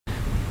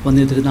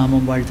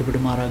വന്യതിരുനാമം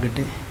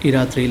വാഴ്ത്തപ്പെടുമാറാകട്ടെ. ഈ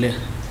രാത്രിയിൽ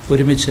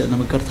ഒരുമിച്ച്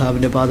നമുക്ക്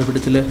കർത്താവിൻ്റെ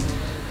പാദപീഠത്തിൽ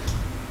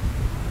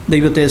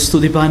ദൈവത്തെ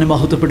സ്തുതിപ്പാനും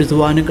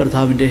മഹത്വപ്പെടുത്തുവാനും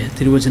കർത്താവിൻ്റെ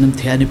തിരുവചനം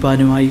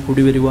ധ്യാനിപ്പാനുമായി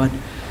കൂടി വരുവാൻ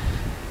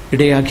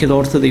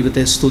ഇടയാക്കിയതോർത്ത്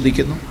ദൈവത്തെ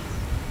സ്തുതിക്കുന്നു.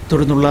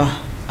 തുടർന്നുള്ള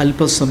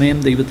അല്പസമയം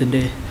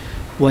ദൈവത്തിൻ്റെ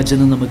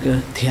വചനം നമുക്ക്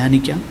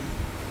ധ്യാനിക്കാം.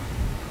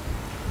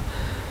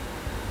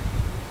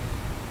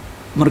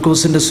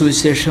 മർക്കോസിൻ്റെ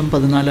സുവിശേഷം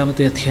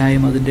 14-ാമത്തെ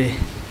അധ്യായം അതിൻ്റെ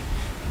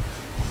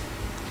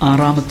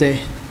 6-ാമത്തെ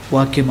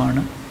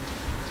വാക്യമാണ്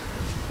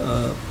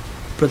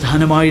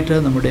പ്രധാനമായിട്ട്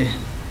നമ്മുടെ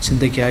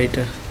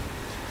ചിന്തയ്ക്കായിട്ട്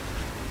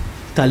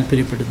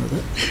താല്പര്യപ്പെടുന്നത്.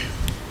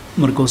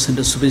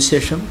 മർക്കോസിൻ്റെ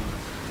സുവിശേഷം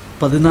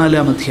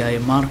 14-ാം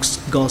അധ്യായം, മാർക്സ്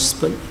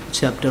ഗോസ്പൽ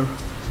ചാപ്റ്റർ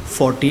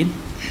 14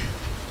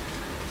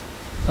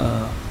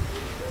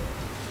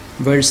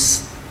 വേഴ്സ്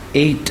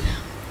 8,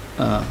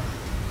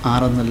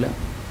 6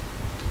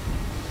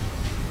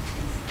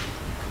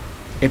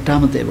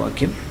 8-ാമത്തെ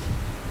വാക്യം.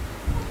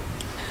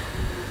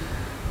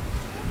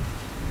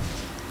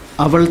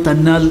 അവൾ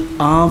തന്നാൽ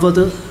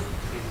ആവത്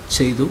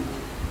ചെയ്തു,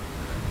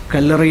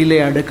 കല്ലറയിലെ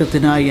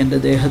അടക്കത്തിനായി എൻ്റെ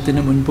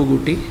ദേഹത്തിന് മുൻപ്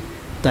കൂട്ടി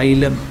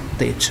തൈലം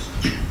തേച്ചു.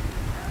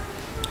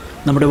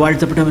 നമ്മുടെ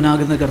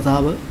വാഴ്ത്തപ്പെട്ടവനാകുന്ന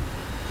കർത്താവ്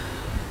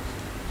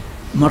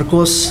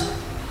മർക്കോസ്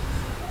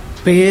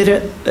പേര്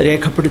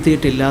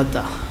രേഖപ്പെടുത്തിയിട്ടില്ലാത്ത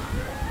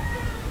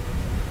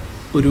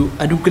ഒരു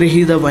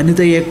അനുഗ്രഹീത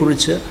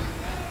വനിതയെക്കുറിച്ച്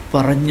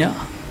പറഞ്ഞ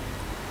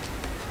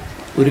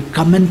ഒരു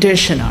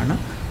കമൻറ്റേഷനാണ്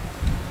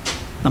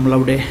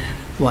നമ്മളവിടെ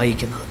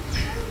വായിക്കുന്നത്.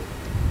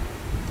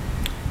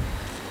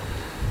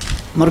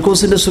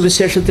 മർക്കോസിൻ്റെ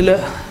സുവിശേഷത്തിൽ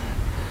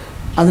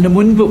അതിനു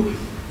മുൻപും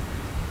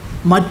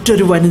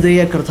മറ്റൊരു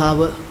വനിതയെ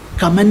കർത്താവ്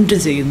കമൻറ്റ്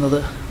ചെയ്യുന്നത്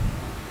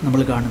നമ്മൾ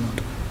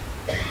കാണുന്നുണ്ട്.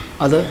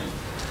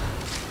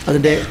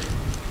 അതിൻ്റെ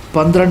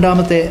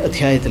 12-ാമത്തെ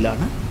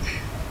അധ്യായത്തിലാണ്.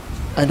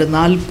 അതിൻ്റെ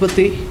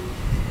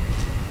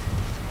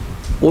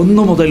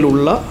 41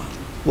 മുതലുള്ള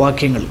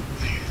വാക്യങ്ങൾ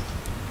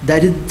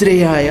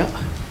ദരിദ്രയായ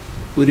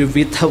ഒരു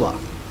വിധവ.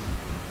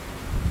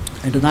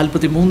 അതിൻ്റെ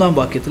 43-ാം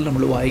വാക്യത്തിൽ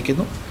നമ്മൾ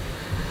വായിക്കുന്നു,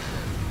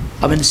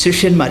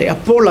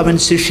 അപ്പോൾ അവൻ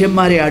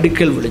ശിഷ്യന്മാരെ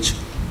അടുക്കൽ വിളിച്ചു,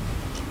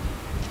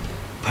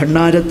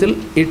 ഭണ്ഡാരത്തിൽ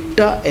ഇട്ട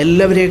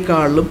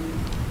എല്ലാവരേക്കാളും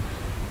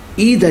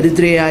ഈ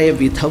ദരിദ്രയായ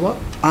വിധവ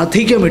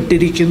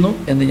അധികമിട്ടിരിക്കുന്നു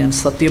എന്ന് ഞാൻ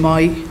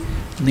സത്യമായി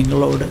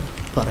നിങ്ങളോട്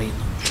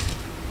പറയുന്നു.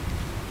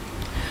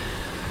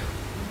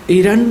 ഈ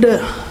രണ്ട്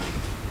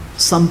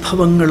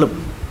സംഭവങ്ങളും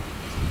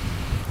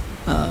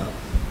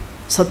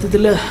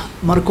സത്യത്തിൽ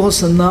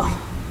മർക്കോസ് എന്ന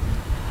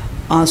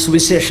ആ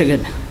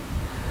സുവിശേഷകൻ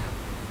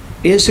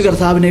യേശു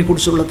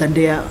കർത്താവിനെക്കുറിച്ചുള്ള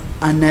തൻ്റെ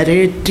ആ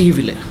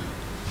നരേറ്റീവിൽ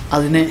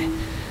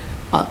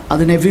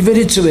അതിനെ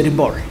വിവരിച്ചു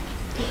വരുമ്പോൾ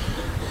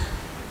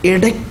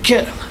ഇടയ്ക്ക്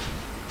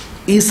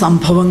ഈ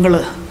സംഭവങ്ങൾ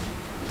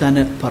താൻ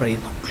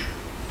പറയുന്നു.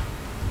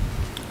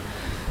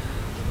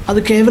 അത്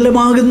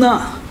കേവലമാകുന്ന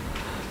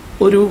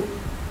ഒരു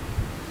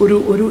ഒരു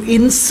ഒരു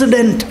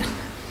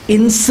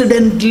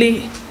ഇൻസിഡൻ്റലി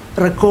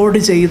റെക്കോർഡ്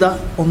ചെയ്ത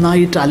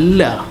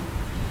ഒന്നായിട്ടല്ല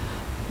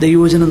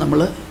ദൈവവചനം നമ്മൾ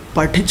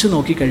പഠിച്ചു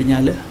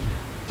നോക്കിക്കഴിഞ്ഞാൽ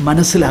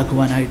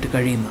മനസ്സിലാക്കുവാനായിട്ട്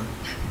കഴിയുന്നത്.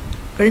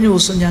 കഴിഞ്ഞ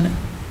ദിവസം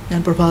ഞാൻ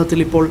പ്രഭാതത്തിൽ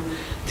ഇപ്പോൾ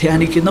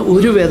ധ്യാനിക്കുന്ന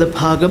ഒരു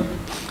വേദഭാഗം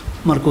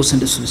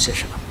മർക്കോസിൻ്റെ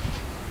സുവിശേഷം.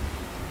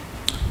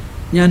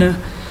 ഞാൻ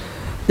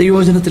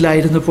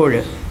ദൈവവചനത്തിലായിരുന്നപ്പോൾ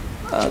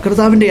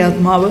കർത്താവിൻ്റെ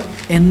ആത്മാവ്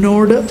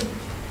എന്നോട്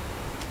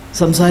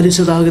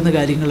സംസാരിച്ചതാകുന്ന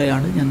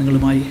കാര്യങ്ങളെയാണ് ഞാൻ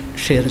നിങ്ങളുമായി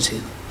ഷെയർ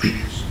ചെയ്തത്.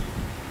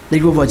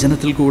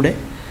 ദൈവവചനത്തിൽ കൂടെ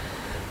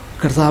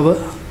കർത്താവ്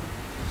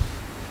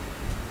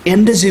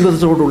എൻ്റെ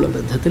ജീവിതത്തോടുള്ള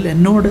ബന്ധത്തിൽ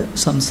എന്നോട്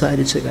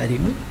സംസാരിച്ച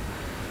കാര്യങ്ങൾ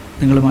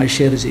നിങ്ങളുമായി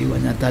ഷെയർ ചെയ്യുവാൻ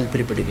ഞാൻ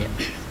താല്പര്യപ്പെടുകയാണ്.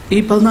 ഈ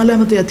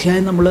 14-ാമത്തെ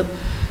അധ്യായം നമ്മൾ,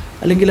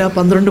 അല്ലെങ്കിൽ ആ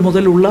 12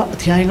 മുതലുള്ള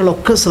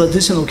അധ്യായങ്ങളൊക്കെ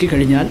ശ്രദ്ധിച്ച്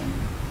നോക്കിക്കഴിഞ്ഞാൽ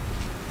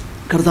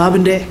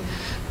കർത്താവിൻ്റെ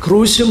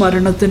ക്രൂശ്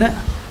മരണത്തിന്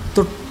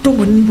തൊട്ടു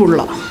മുൻപുള്ള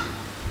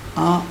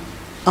ആ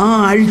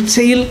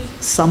ആഴ്ചയിൽ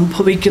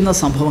സംഭവിക്കുന്ന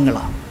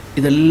സംഭവങ്ങളാണ്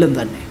ഇതെല്ലാം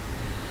തന്നെ.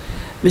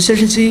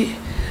 വിശേഷിച്ച് ഈ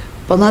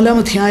 14-ാം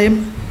അധ്യായം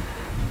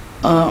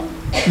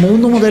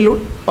 3 മുതൽ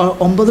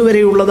 9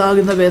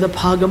 വരെയുള്ളതാകുന്ന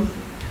വേദഭാഗം,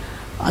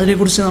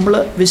 അതിനെക്കുറിച്ച് നമ്മൾ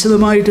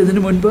വിശദമായിട്ട്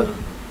ഇതിനു മുൻപ്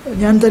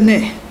ഞാൻ തന്നെ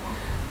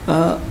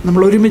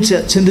നമ്മൾ ഒരുമിച്ച്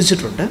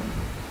ചിന്തിച്ചിട്ടുണ്ട്.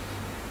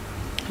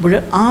 അപ്പോൾ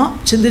ആ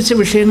ചിന്തിച്ച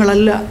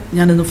വിഷയങ്ങളല്ല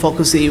ഞാനിന്ന്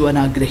ഫോക്കസ് ചെയ്യുവാൻ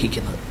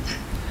ആഗ്രഹിക്കുന്നത്.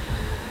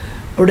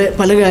 അവിടെ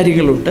പല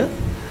കാര്യങ്ങളുണ്ട്.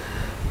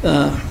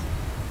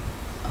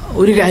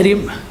 ഒരു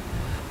കാര്യം,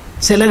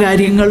 ചില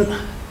കാര്യങ്ങൾ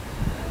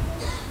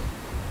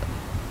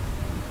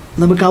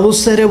നമുക്ക്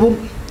അവസരവും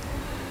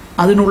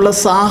അതിനുള്ള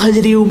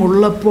സാഹചര്യവും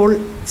ഉള്ളപ്പോൾ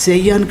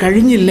ചെയ്യാൻ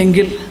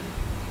കഴിഞ്ഞില്ലെങ്കിൽ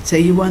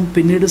ചെയ്യുവാൻ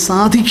പിന്നീട്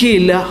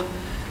സാധിക്കുകയില്ല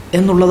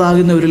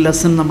എന്നുള്ളതാകുന്ന ഒരു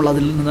ലെസൺ നമ്മൾ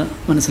അതിൽ നിന്ന്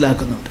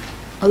മനസ്സിലാക്കുന്നുണ്ട്.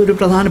 അതൊരു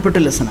പ്രധാനപ്പെട്ട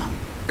ലെസനാണ്.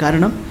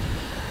 കാരണം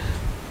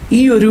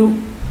ഈ ഒരു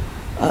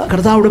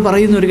കർത്താവോട്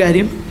പറയുന്ന ഒരു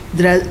കാര്യം,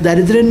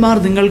 ദരിദ്രന്മാർ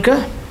നിങ്ങൾക്ക്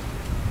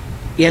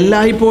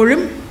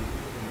എല്ലായ്പ്പോഴും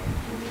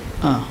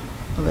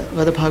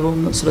വേദഭാഗം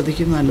ഒന്ന്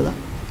ശ്രദ്ധിക്കുന്നത്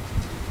നല്ലതാണ്.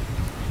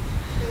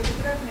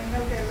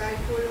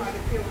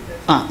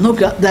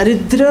 നോക്കുക,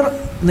 ദരിദ്രർ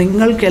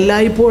നിങ്ങൾക്ക്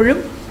എല്ലായ്പ്പോഴും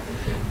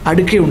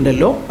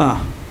അടുക്കെയുണ്ടല്ലോ.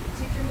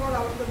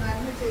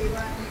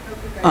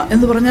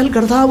 എന്ന് പറഞ്ഞാൽ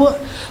കർത്താവ്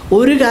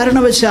ഒരു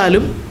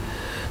കാരണവശാലും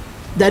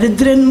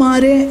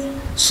ദരിദ്രന്മാരെ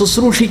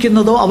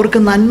ശുശ്രൂഷിക്കുന്നതോ അവർക്ക്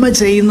നന്മ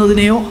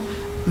ചെയ്യുന്നതിനെയോ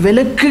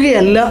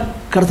വിലക്കുകയല്ല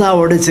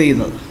കർത്താവോട്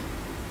ചെയ്യുന്നത്.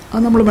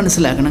 അത് നമ്മൾ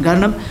മനസ്സിലാക്കണം.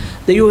 കാരണം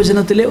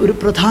ദൈവവചനത്തിലെ ഒരു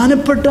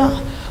പ്രധാനപ്പെട്ട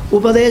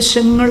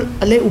ഉപദേശങ്ങൾ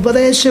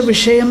ഉപദേശ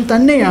വിഷയം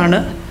തന്നെയാണ്,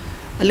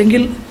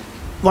 അല്ലെങ്കിൽ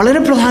വളരെ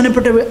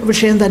പ്രധാനപ്പെട്ട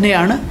വിഷയം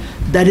തന്നെയാണ്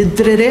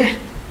ദരിദ്രരെ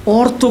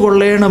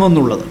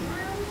ഓർത്തുകൊള്ളണമെന്നുള്ളത്.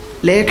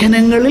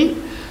 ലേഖനങ്ങളിൽ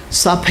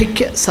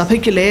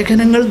സഭയ്ക്ക്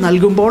ലേഖനങ്ങൾ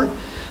നൽകുമ്പോൾ,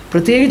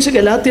 പ്രത്യേകിച്ച്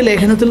ഗലാത്യ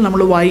ലേഖനത്തിൽ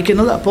നമ്മൾ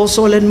വായിക്കുന്നത്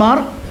അപ്പോസ്തലന്മാർ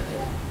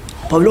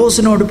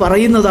പൗലോസിനോട്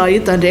പറയുന്നതായി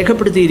താൻ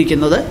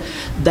രേഖപ്പെടുത്തിയിരിക്കുന്നത്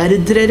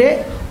ദരിദ്രരെ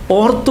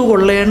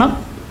ഓർത്തുകൊള്ളണം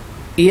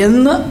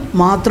എന്ന്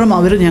മാത്രം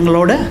അവർ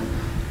ഞങ്ങളോട്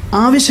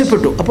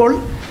ആവശ്യപ്പെട്ടു. അപ്പോൾ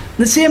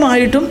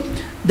നിശ്ചയമായിട്ടും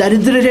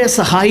ദരിദ്രരെ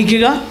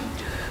സഹായിക്കുക,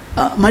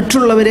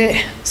 മറ്റുള്ളവരെ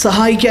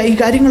സഹായിക്കുക, ഈ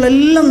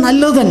കാര്യങ്ങളെല്ലാം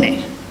നല്ലത് തന്നെ.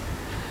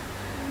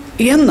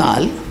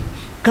 എന്നാൽ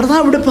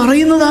കർത്താവ് ഇവിടെ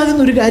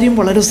പറയുന്നതാകുന്നൊരു കാര്യം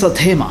വളരെ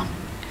ശ്രദ്ധേയമാണ്.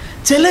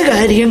 ചില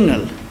കാര്യങ്ങൾ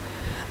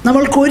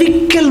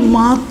നമ്മൾക്കൊരിക്കൽ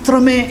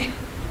മാത്രമേ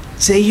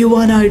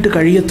ചെയ്യുവാനായിട്ട്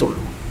കഴിയത്തുള്ളൂ.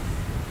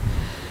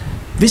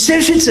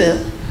 വിശേഷിച്ച്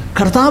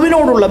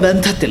കർത്താവിനോടുള്ള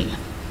ബന്ധത്തിൽ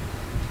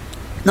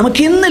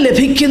നമുക്കിന്ന്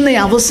ലഭിക്കുന്ന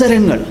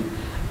അവസരങ്ങൾ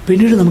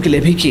പിന്നീട് നമുക്ക്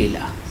ലഭിക്കുകയില്ല.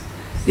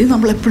 ഇത്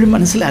നമ്മളെപ്പോഴും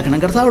മനസ്സിലാക്കണം.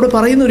 കർത്താവോട്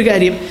പറയുന്ന ഒരു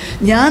കാര്യം,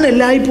 ഞാൻ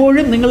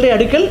എല്ലായ്പ്പോഴും നിങ്ങളുടെ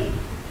അടുക്കൽ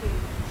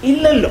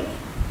ഇല്ലല്ലോ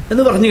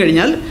എന്ന് പറഞ്ഞു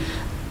കഴിഞ്ഞാൽ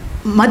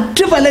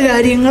മറ്റു പല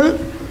കാര്യങ്ങൾ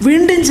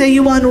വീണ്ടും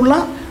ചെയ്യുവാനുള്ള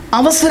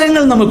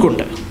അവസരങ്ങൾ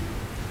നമുക്കുണ്ട്.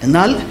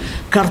 എന്നാൽ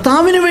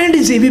കർത്താവിന് വേണ്ടി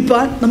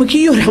ജീവിപ്പാൻ നമുക്ക്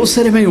ഈ ഒരു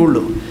അവസരമേ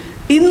ഉള്ളൂ.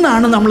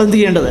 ഇന്നാണ് നമ്മൾ എന്ത്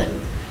ചെയ്യേണ്ടത്?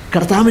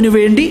 കർത്താവിന്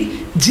വേണ്ടി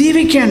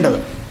ജീവിക്കേണ്ടത്.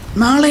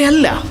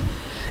 നാളെയല്ല.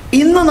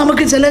 ഇന്ന്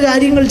നമുക്ക് ചില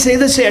കാര്യങ്ങൾ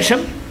ചെയ്ത ശേഷം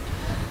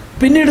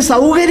പിന്നീട്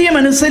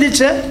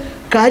സൗകര്യമനുസരിച്ച്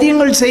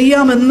കാര്യങ്ങൾ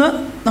ചെയ്യാമെന്ന്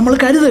നമ്മൾ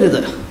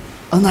കരുതരുത്.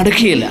 അത്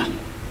നടക്കുകയില്ല.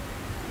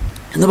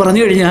 എന്ന്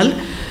പറഞ്ഞു കഴിഞ്ഞാൽ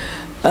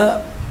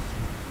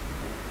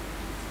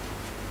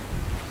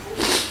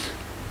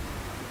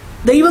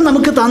ദൈവം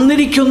നമുക്ക്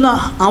തന്നിരിക്കുന്ന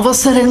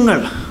അവസരങ്ങൾ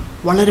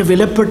വളരെ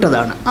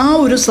വിലപ്പെട്ടതാണ്. ആ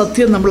ഒരു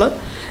സത്യം നമ്മൾ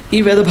ഈ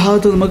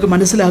വേദഭാഗത്ത് നമുക്ക്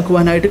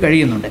മനസ്സിലാക്കുവാനായിട്ട്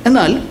കഴിയുന്നുണ്ട്.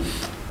 എന്നാൽ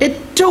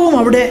ഏറ്റവും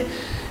അവിടെ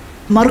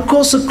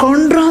മർക്കോസ്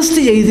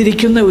കോൺട്രാസ്റ്റ്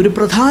ചെയ്തിരിക്കുന്ന ഒരു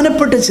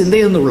പ്രധാനപ്പെട്ട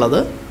ചിന്തയെന്നുള്ളത്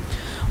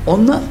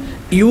ഒന്ന്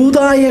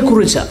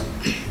യൂദായെക്കുറിച്ചാണ്.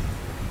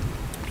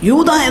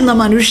 യൂദ എന്ന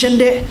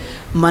മനുഷ്യൻ്റെ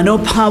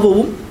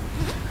മനോഭാവവും,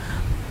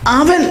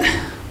 അവൻ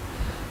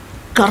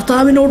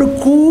കർത്താവിനോട്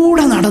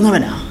കൂടെ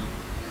നടന്നവനാണ്,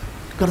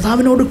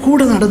 കർത്താവിനോട്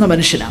കൂടെ നടന്ന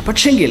മനുഷ്യനാണ്.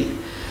 പക്ഷെങ്കിൽ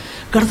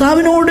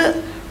കർത്താവിനോട്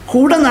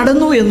കൂടെ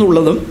നടന്നു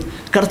എന്നുള്ളതും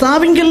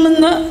കർത്താവിങ്കിൽ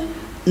നിന്ന്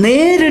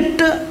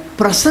നേരിട്ട്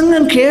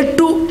പ്രസംഗം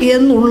കേട്ടു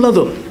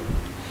എന്നുള്ളതും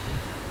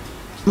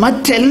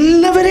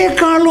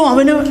മറ്റെല്ലാവരെക്കാളും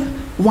അവന്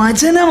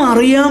വചനം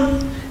അറിയാം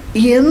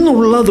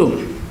എന്നുള്ളതും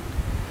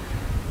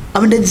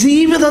അവൻ്റെ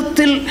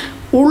ജീവിതത്തിൽ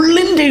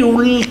ഉള്ളിൻ്റെ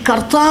ഉള്ളിൽ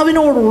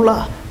കർത്താവിനോടുള്ള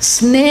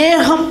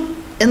സ്നേഹം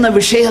എന്ന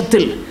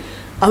വിഷയത്തിൽ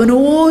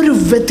അവനൊരു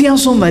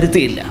വ്യത്യാസവും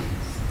വരുത്തിയില്ല.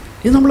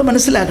 ഇത് നമ്മൾ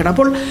മനസ്സിലാക്കണം.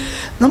 അപ്പോൾ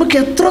നമുക്ക്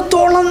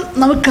എത്രത്തോളം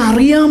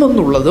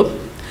നമുക്കറിയാമെന്നുള്ളതും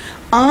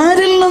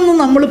ആരിൽ നിന്ന്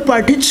നമ്മൾ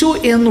പഠിച്ചു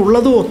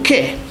എന്നുള്ളതും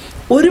ഒക്കെ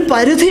ഒരു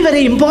പരിധി വരെ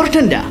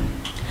ഇമ്പോർട്ടൻ്റാണ്.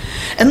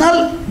 എന്നാൽ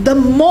the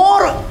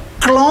more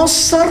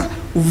closer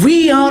V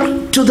R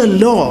to the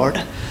Lord,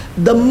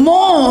 the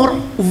more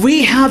we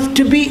have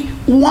to be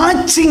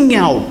watching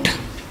out.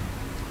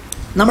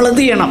 നമ്മൾ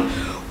എന്ത് ചെയ്യണം?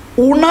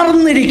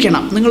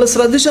 ഉണർന്നിരിക്കണം. നിങ്ങൾ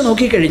ശ്രദ്ധിച്ച്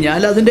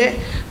നോക്കിക്കഴിഞ്ഞാൽ അതിൻ്റെ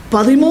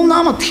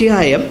 13-ാം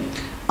അധ്യായം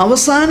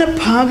അവസാന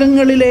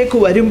ഭാഗങ്ങളിലേക്ക്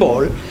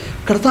വരുമ്പോൾ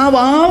കർത്താവ്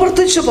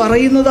ആവർത്തിച്ച്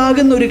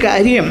പറയുന്നതാകുന്നൊരു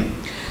കാര്യം,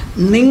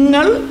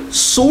 നിങ്ങൾ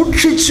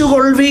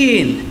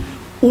സൂക്ഷിച്ചുകൊള്ളുവീൻ,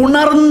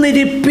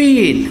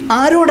 ഉണർന്നിരിപ്പീൻ.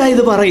 ആരോടാണ്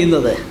ഇത്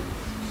പറയുന്നത്?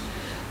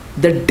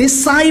 The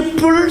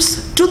disciples,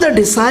 to the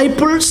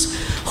disciples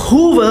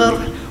who were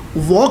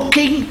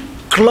walking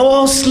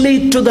closely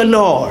to the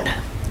Lord.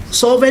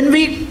 So when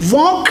we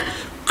walk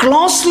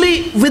closely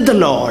with the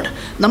Lord,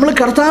 നമ്മൾ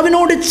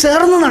കർത്താവിനോട്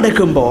ചേർന്ന്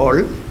നടക്കുമ്പോൾ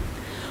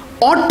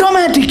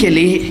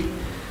ഓട്ടോമാറ്റിക്കലി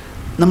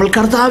നമ്മൾ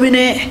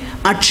കർത്താവിനെ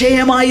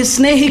അക്ഷയമായി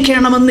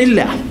സ്നേഹിക്കണമെന്നില്ല.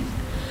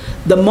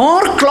 The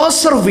more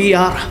closer we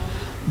are,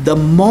 the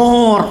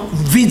more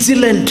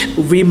vigilant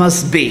we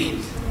must be.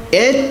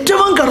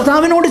 ഏറ്റവും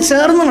കർത്താവിനോട്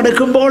ചേർന്ന്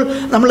നടക്കുമ്പോൾ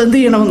നമ്മൾ എന്ത്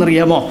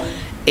ചെയ്യണമെന്നറിയാമോ?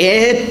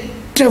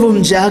 ഏറ്റവും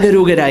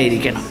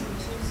ജാഗരൂകരായിരിക്കണം.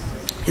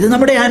 ഇത്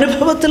നമ്മുടെ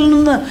അനുഭവത്തിൽ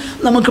നിന്ന്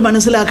നമുക്ക്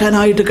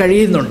മനസ്സിലാക്കാനായിട്ട്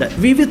കഴിയുന്നുണ്ട്.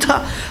 വിവിധ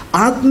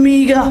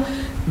ആത്മീക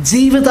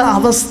ജീവിത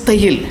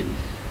അവസ്ഥയിൽ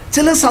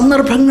ചില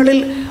സന്ദർഭങ്ങളിൽ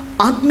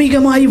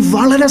ആത്മീകമായി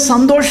വളരെ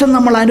സന്തോഷം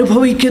നമ്മൾ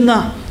അനുഭവിക്കുന്ന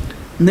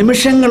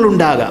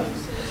നിമിഷങ്ങളുണ്ടാകാം.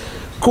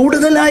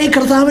 കൂടുതലായി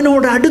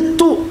കർത്താവിനോട്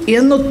അടുത്തു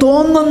എന്ന്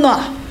തോന്നുന്ന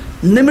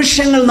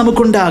നിമിഷങ്ങൾ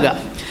നമുക്കുണ്ടാകാം.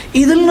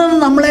 ഇതിൽ നിന്ന്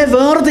നമ്മളെ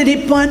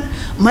വേർതിരിപ്പാൻ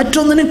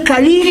മറ്റൊന്നിനും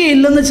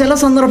കഴിയുകയില്ലെന്ന് ചില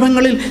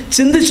സന്ദർഭങ്ങളിൽ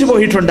ചിന്തിച്ചു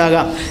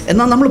പോയിട്ടുണ്ടാകാം.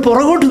 എന്നാൽ നമ്മൾ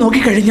പുറകോട്ട്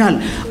നോക്കിക്കഴിഞ്ഞാൽ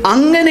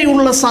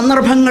അങ്ങനെയുള്ള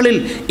സന്ദർഭങ്ങളിൽ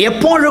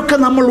എപ്പോഴൊക്കെ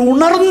നമ്മൾ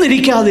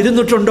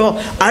ഉണർന്നിരിക്കാതിരുന്നിട്ടുണ്ടോ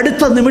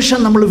അടുത്ത നിമിഷം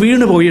നമ്മൾ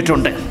വീണു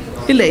പോയിട്ടുണ്ട്.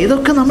 ഇല്ലേ?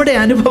 ഇതൊക്കെ നമ്മുടെ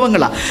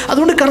അനുഭവങ്ങളാണ്.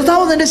 അതുകൊണ്ട്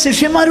കർത്താവ് തൻ്റെ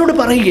ശിഷ്യന്മാരോട്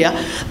പറയുക,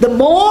 the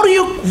more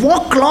you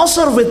walk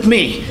closer with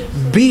me,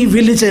 B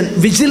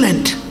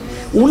vigilant,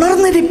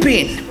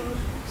 ഉണർന്നിരിപ്പീൻ.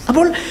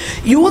 അപ്പോൾ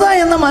യൂദ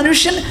എന്ന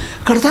മനുഷ്യൻ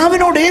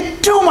കർത്താവിനോട്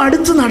ഏറ്റവും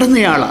അടുത്ത്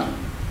നടന്നയാളാണ്.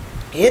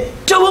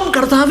 ഏറ്റവും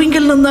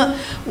കർത്താവിങ്കിൽ നിന്ന്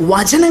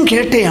വചനം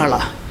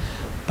കേട്ടയാളാണ്.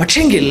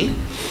 പക്ഷെങ്കിൽ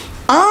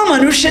ആ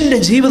മനുഷ്യൻ്റെ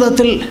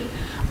ജീവിതത്തിൽ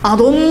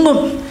അതൊന്നും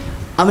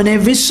അവനെ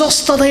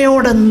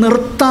വിശ്വസ്തയോടെ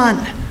നിർത്താൻ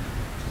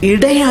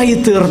ഇടയായി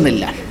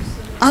തീർന്നില്ല.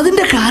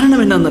 അതിൻ്റെ കാരണം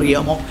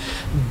എന്നാണെന്നറിയാമോ?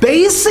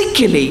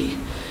 ബേസിക്കലി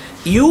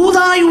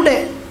യൂദായുടെ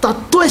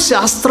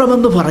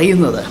തത്വശാസ്ത്രമെന്ന്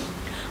പറയുന്നത്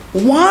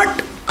what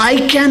I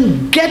can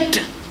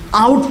get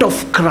out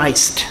of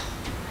Christ.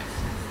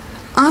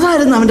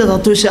 അതായിരുന്നു അവൻ്റെ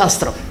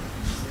തത്വശാസ്ത്രം.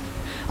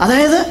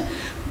 അതായത്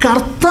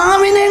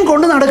കർത്താവിനെയും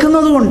കൊണ്ട്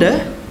നടക്കുന്നത് കൊണ്ട്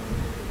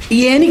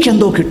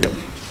എനിക്കെന്തോ കിട്ടും,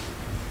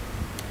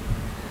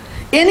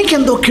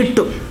 എനിക്കെന്തോ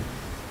കിട്ടും.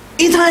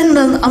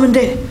 ഇതായിരുന്നു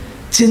അവൻ്റെ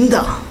ചിന്ത.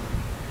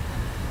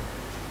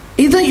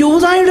 ഇത്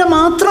യൂദായുടെ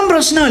മാത്രം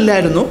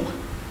പ്രശ്നമല്ലായിരുന്നു.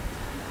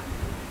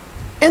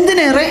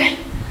 എന്തിനേറെ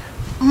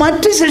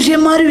മറ്റ്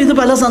ശിഷ്യന്മാരും ഇത്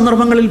പല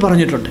സന്ദർഭങ്ങളിൽ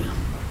പറഞ്ഞിട്ടുണ്ട്.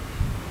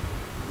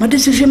 മറ്റ്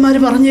ശിഷ്യന്മാർ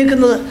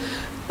പറഞ്ഞേക്കുന്നത്,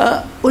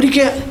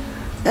 ഒരിക്കൽ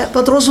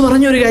പത്രോസ്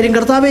പറഞ്ഞൊരു കാര്യം,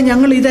 കർത്താവേ,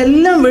 ഞങ്ങൾ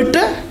ഇതെല്ലാം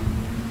വിട്ട്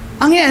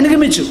അങ്ങേ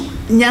അനുഗമിച്ചു,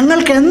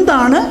 ഞങ്ങൾക്ക്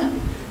എന്താണ്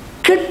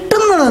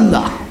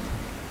കിട്ടുന്നതെന്താ?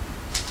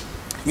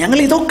 ഞങ്ങൾ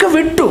ഇതൊക്കെ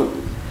വിട്ടു,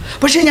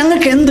 പക്ഷെ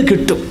ഞങ്ങൾക്ക് എന്ത്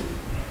കിട്ടും?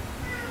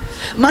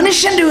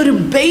 മനുഷ്യൻ്റെ ഒരു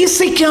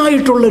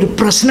ബേസിക്കായിട്ടുള്ളൊരു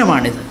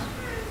പ്രശ്നമാണിത്.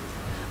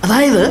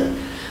 അതായത്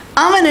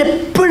അവൻ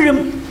എപ്പോഴും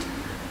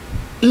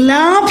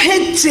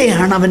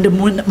ലാഭേച്ഛയാണ് അവൻ്റെ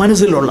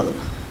മനസ്സിലുള്ളത്.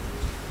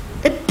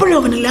 എപ്പോഴും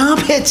അവന്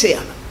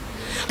ലാഭേച്ഛയാണ്.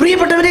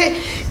 പ്രിയപ്പെട്ടവരെ,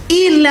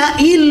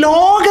 ഈ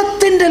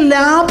ലോകത്തിൻ്റെ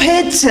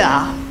ലാഭേച്ഛ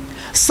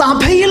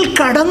സഭയിൽ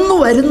കടന്നു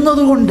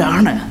വരുന്നത്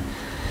കൊണ്ടാണ്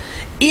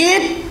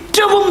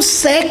ഏറ്റവും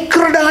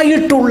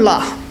സേക്രഡായിട്ടുള്ള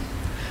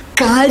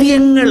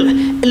കാര്യങ്ങൾ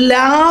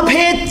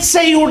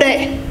ലാഭേച്ഛയുടെ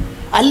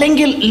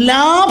അല്ലെങ്കിൽ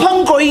ലാഭം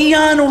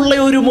കൊയ്യാനുള്ള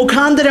ഒരു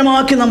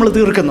മുഖാന്തരമാക്കി നമ്മൾ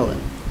തീർക്കുന്നത്.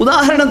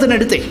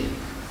 ഉദാഹരണത്തിനെടുത്തേ,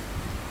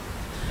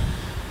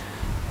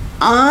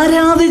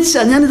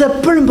 ഞാനിത്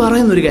എപ്പോഴും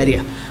പറയുന്നൊരു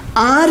കാര്യമാണ്,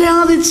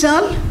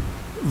 ആരാധിച്ചാൽ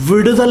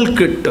വിടുതൽ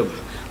കിട്ടും,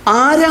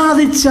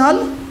 ആരാധിച്ചാൽ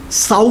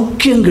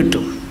സൗഖ്യം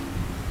കിട്ടും.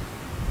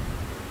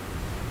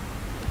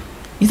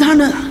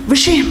 ഇതാണ്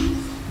വിഷയം.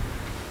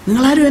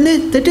 നിങ്ങളാരും എന്നെ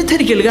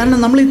തെറ്റിദ്ധരിക്കില്ല. കാരണം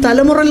നമ്മൾ ഈ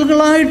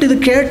തലമുറകളായിട്ട് ഇത്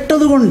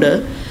കേട്ടതുകൊണ്ട്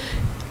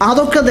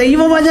അതൊക്കെ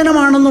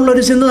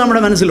ദൈവവചനമാണെന്നുള്ളൊരു ചിന്ത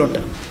നമ്മുടെ മനസ്സിലുണ്ട്.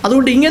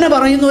 അതുകൊണ്ട് ഇങ്ങനെ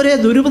പറയുന്നവരെ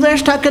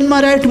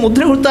ദുരുപദേഷ്ടാക്കന്മാരായിട്ട്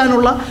മുദ്ര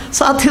കുത്താനുള്ള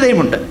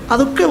സാധ്യതയുമുണ്ട്.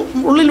 അതൊക്കെ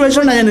ഉള്ളിൽ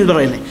വെച്ചുകൊണ്ടാണ് ഞാനിത്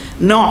പറയുന്നത്.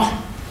 നോ,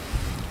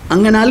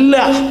 അങ്ങനല്ല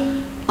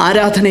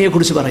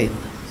ആരാധനയെക്കുറിച്ച്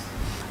പറയുന്നത്.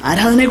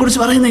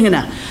 ആരാധനയെക്കുറിച്ച് പറയുന്നത്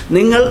എങ്ങനെയാണ്?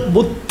 നിങ്ങൾ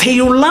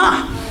ബുദ്ധിയുള്ള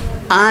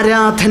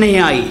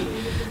ആരാധനയായി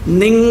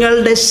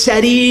നിങ്ങളുടെ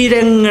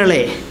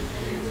ശരീരങ്ങളെ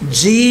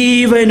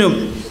ജീവനും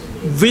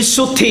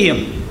വിശുദ്ധിയും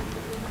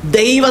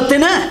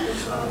ദൈവത്തിന്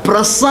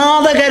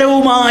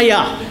പ്രസാദകരവുമായ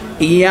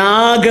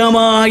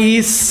യാഗമായി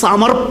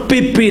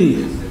സമർപ്പിപ്പിൻ.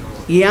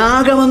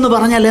 യാഗമെന്ന്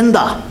പറഞ്ഞാൽ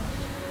എന്താ?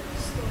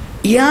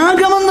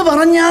 യാഗമെന്ന്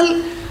പറഞ്ഞാൽ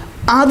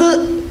അത്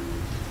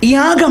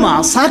യാഗമാ,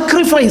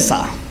 സാക്രിഫൈസാ,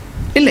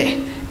 ഇല്ലേ?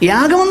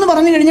 യാഗമെന്ന്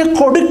പറഞ്ഞു കഴിഞ്ഞാൽ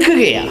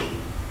കൊടുക്കുകയാണ്.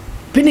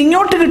 പിന്നെ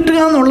ഇങ്ങോട്ട് കിട്ടുക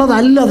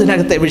എന്നുള്ളതല്ല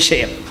അതിനകത്തെ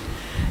വിഷയം.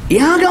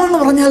 യാഗമെന്ന്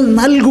പറഞ്ഞാൽ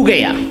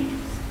നൽകുകയാണ്.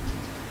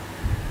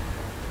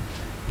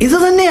 ഇത്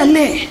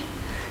തന്നെയല്ലേ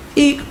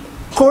ഈ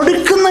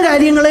കൊടുക്കുന്ന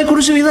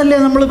കാര്യങ്ങളെക്കുറിച്ചും ഇതല്ലേ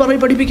നമ്മൾ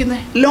പഠിപ്പിക്കുന്നത്?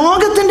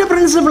 ലോകത്തിൻ്റെ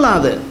പ്രിൻസിപ്പിളാണ്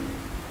അത്.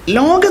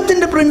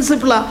 ലോകത്തിൻ്റെ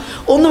പ്രിൻസിപ്പിളാണ്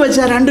ഒന്ന്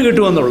വെച്ചാൽ രണ്ട്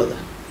കിട്ടുമെന്നുള്ളത്.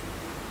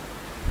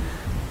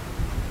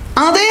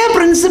 അതേ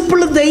പ്രിൻസിപ്പിൾ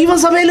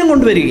ദൈവസഭയിലും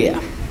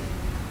കൊണ്ടുവരികയാണ്.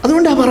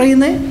 അതുകൊണ്ടാണ്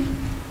പറയുന്നത്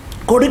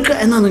കൊടുക്കുക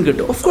എന്നാൽ നിങ്ങൾക്ക്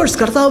കിട്ടും. ഓഫ് കോഴ്സ്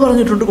കർത്താവ്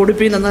പറഞ്ഞിട്ടുണ്ട്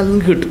കൊടുപ്പീൻ എന്നാൽ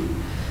നിങ്ങൾക്ക് കിട്ടും.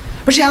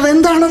 പക്ഷെ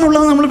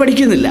അതെന്താണെന്നുള്ളത് നമ്മൾ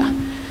പഠിക്കുന്നില്ല.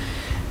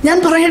 ഞാൻ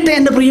പറയട്ടെ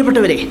എൻ്റെ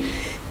പ്രിയപ്പെട്ടവരെ,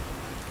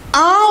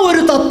 ആ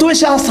ഒരു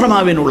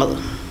തത്വശാസ്ത്രമാവിനുള്ളത്.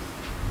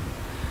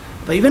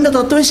 അപ്പം ഇവൻ്റെ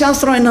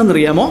തത്വശാസ്ത്രം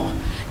എന്നാണെന്നറിയാമോ?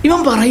 ഇവൻ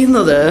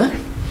പറയുന്നത്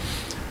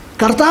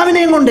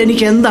കർത്താവിനെയും കൊണ്ട്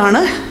എനിക്ക്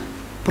എന്താണ്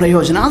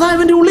പ്രയോജനം? അതാ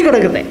ഇവൻ്റെ ഉള്ളിൽ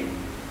കിടക്കുന്നത്.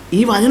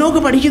 ഈ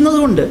വചനമൊക്കെ പഠിക്കുന്നത്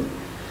കൊണ്ട്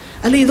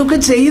അല്ല ഇതൊക്കെ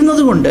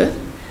ചെയ്യുന്നത് കൊണ്ട്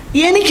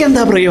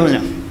എനിക്കെന്താ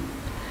പ്രയോജനം?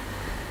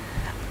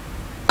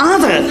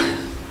 അത്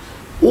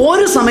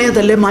ഒരു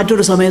സമയത്തല്ലേ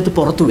മറ്റൊരു സമയത്ത്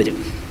പുറത്തു വരും.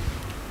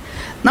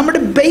 നമ്മുടെ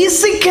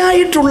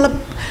ബേസിക്കായിട്ടുള്ള,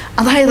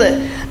 അതായത്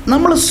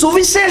നമ്മൾ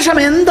സുവിശേഷം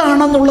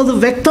എന്താണെന്നുള്ളത്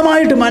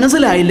വ്യക്തമായിട്ട്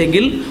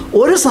മനസ്സിലായില്ലെങ്കിൽ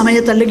ഒരു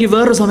സമയത്തല്ലെങ്കിൽ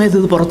വേറൊരു സമയത്ത്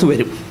ഇത് പുറത്തു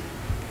വരും.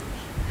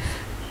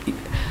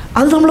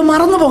 അത് നമ്മൾ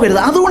മറന്നു പോകരുത്.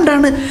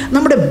 അതുകൊണ്ടാണ്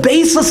നമ്മുടെ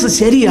ബേസസ്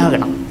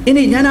ശരിയാകണം.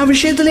 ഇനി ഞാൻ ആ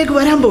വിഷയത്തിലേക്ക്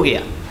വരാൻ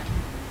പോകുകയാണ്.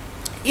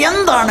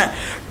 എന്താണ്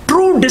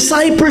ട്രൂ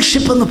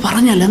ഡിസൈപ്പിൾഷിപ്പ് എന്ന്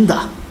പറഞ്ഞാൽ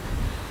എന്താ?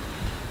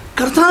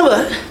 കർത്താവ്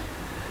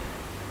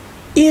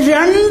ഈ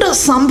രണ്ട്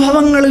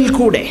സംഭവങ്ങളിൽ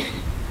കൂടെ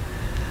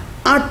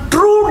ആ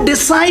ട്രൂ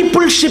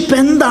ഡിസൈപ്പിൾഷിപ്പ്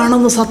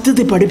എന്താണെന്ന്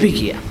സത്യത്തിൽ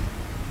പഠിപ്പിക്കുക.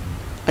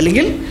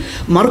 അല്ലെങ്കിൽ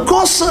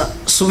മർക്കോസ്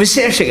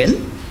സുവിശേഷകൻ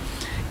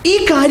ഈ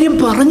കാര്യം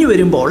പറഞ്ഞു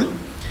വരുമ്പോൾ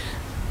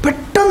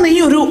പെട്ടെന്ന് ഈ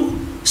ഒരു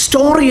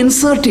സ്റ്റോറി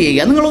ഇൻസേർട്ട്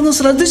ചെയ്യുക. നിങ്ങളൊന്ന്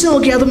ശ്രദ്ധിച്ച്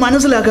നോക്കിയാൽ അത്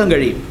മനസ്സിലാക്കാൻ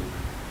കഴിയും.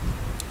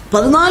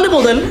 14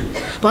 മുതൽ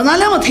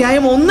 14-ാം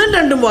അധ്യായം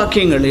 1-2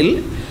 വാക്യങ്ങളിൽ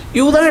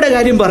യൂദായുടെ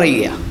കാര്യം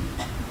പറയുക.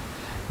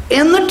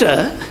 എന്നിട്ട്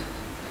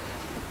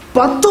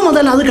 10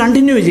 മുതൽ അത്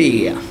കണ്ടിന്യൂ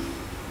ചെയ്യുക.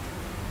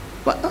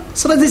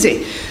 ശ്രദ്ധിച്ചേ,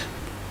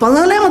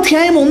 14-ാം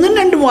അധ്യായം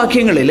 1-2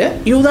 വാക്യങ്ങളിൽ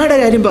യൂദായുടെ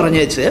കാര്യം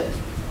പറഞ്ഞേച്ച്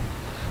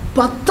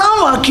 10-ാം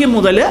വാക്യം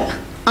മുതൽ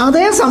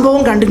അതേ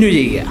സംഭവം കണ്ടിന്യൂ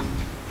ചെയ്യുക.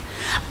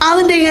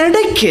 അതിൻ്റെ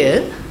ഇടയ്ക്ക്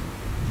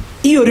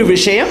ഈ ഒരു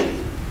വിഷയം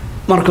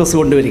മർക്കോസ്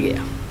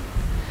കൊണ്ടുവരികയാണ്.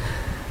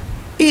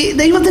 ഈ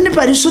ദൈവത്തിൻ്റെ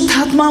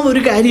പരിശുദ്ധാത്മാവ്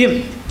ഒരു കാര്യം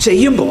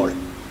ചെയ്യുമ്പോൾ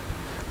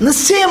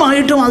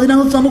നിശ്ചയമായിട്ടും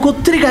അതിനകത്ത് നമുക്ക്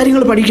ഒത്തിരി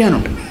കാര്യങ്ങൾ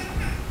പഠിക്കാനുണ്ട്.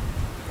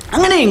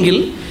 അങ്ങനെയെങ്കിൽ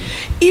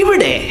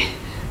ഇവിടെ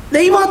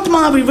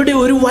ദൈവാത്മാവ് ഇവിടെ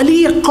ഒരു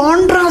വലിയ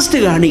കോൺട്രാസ്റ്റ്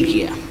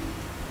കാണിക്കുക.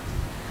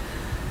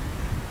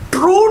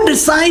 ട്രൂ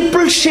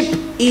ഡിസൈപ്പിൾഷിപ്പ്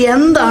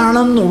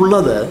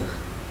എന്താണെന്നുള്ളത്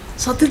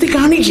സത്യത്തിൽ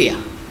കാണിക്കുക.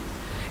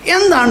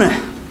 എന്താണ്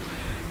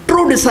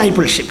ട്രൂ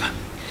ഡിസൈപ്പിൾഷിപ്പ്?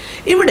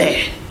 ഇവിടെ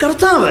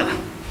കർത്താവ്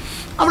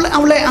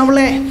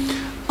അവളെ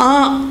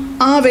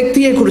ആ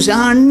വ്യക്തിയെക്കുറിച്ച്,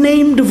 ആ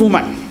അൺനെയിംഡ്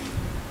വുമൺ,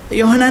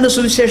 യോഹന്നാന്റെ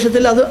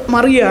സുവിശേഷത്തിൽ അത്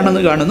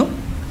മറിയാണെന്ന് കാണുന്നു,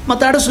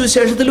 മത്തായിയുടെ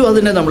സുവിശേഷത്തിലും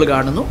അതിനെ നമ്മൾ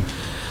കാണുന്നു.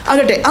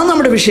 ആകട്ടെ, അത്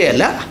നമ്മുടെ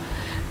വിഷയമല്ല.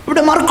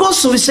 ഇവിടെ മർക്കോസ്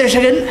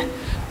സുവിശേഷകൻ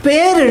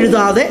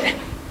പേരെഴുതാതെ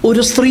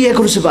ഒരു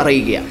സ്ത്രീയെക്കുറിച്ച്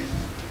പറയുകയാണ്.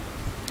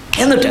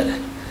 എന്നിട്ട്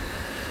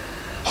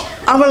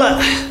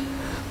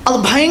അത്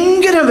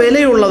ഭയങ്കര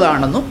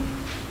വിലയുള്ളതാണെന്നും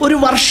ഒരു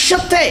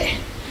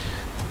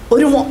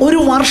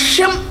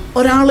വർഷം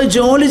ഒരാൾ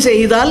ജോലി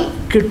ചെയ്താൽ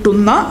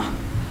കിട്ടുന്ന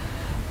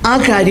ആ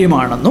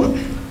കാര്യമാണെന്നും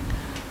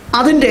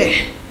അതിൻ്റെ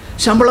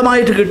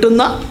ശമ്പളമായിട്ട്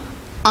കിട്ടുന്ന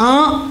ആ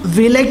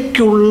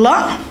വിലയ്ക്കുള്ള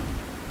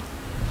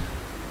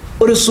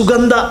ഒരു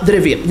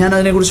സുഗന്ധദ്രവ്യം. ഞാൻ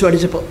അതിനെക്കുറിച്ച്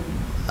പഠിച്ചപ്പോൾ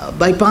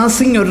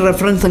ബൈപാസിങ് ഒരു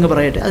റെഫറൻസ് അങ്ങ്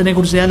പറയട്ടെ.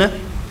 അതിനെക്കുറിച്ച് ഞാൻ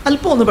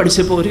അല്പം ഒന്ന്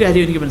പഠിച്ചപ്പോൾ ഒരു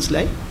കാര്യം എനിക്ക്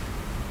മനസ്സിലായി.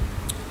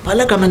 പല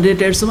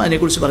കമൻറ്റേറ്റേഴ്സും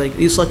അതിനെക്കുറിച്ച് പറയും.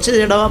 ഈ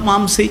സ്വച്ഛജട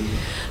മാംസി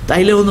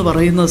തൈലം എന്ന്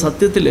പറയുന്നത്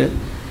സത്യത്തിൽ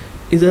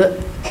ഇത്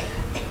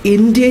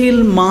ഇന്ത്യയിൽ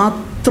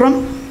മാത്രം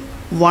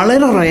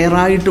വളരെ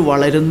റയറായിട്ട്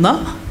വളരുന്ന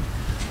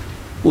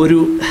ഒരു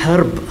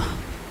ഹെർബ്,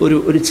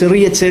 ഒരു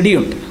ചെറിയ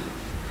ചെടിയുണ്ട്.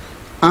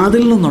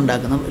 അതിൽ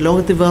നിന്നുണ്ടാക്കുന്ന,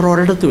 ലോകത്തിൽ വേറെ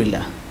ഒരിടത്തുമില്ല.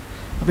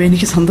 അപ്പോൾ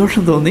എനിക്ക്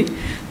സന്തോഷം തോന്നി.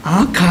 ആ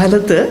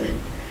കാലത്ത്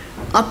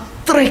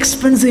അത്ര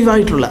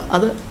എക്സ്പെൻസീവായിട്ടുള്ള,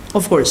 അത്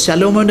ഓഫ് കോഴ്സ്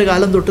ശലോമോൻ്റെ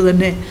കാലം തൊട്ട്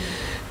തന്നെ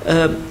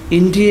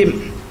ഇന്ത്യയും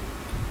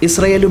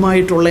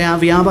ഇസ്രയേലുമായിട്ടുള്ള ആ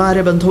വ്യാപാര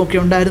ബന്ധമൊക്കെ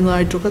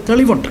ഉണ്ടായിരുന്നതായിട്ടൊക്കെ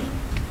തെളിവുണ്ട്.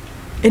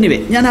 എനിവേ,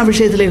 ഞാൻ ആ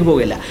വിഷയത്തിലേക്ക്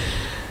പോകില്ല.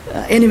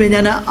 എനിവേ,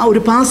 ഞാൻ ആ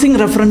ഒരു പാസിങ്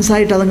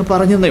റെഫറൻസായിട്ട് അതങ്ങ്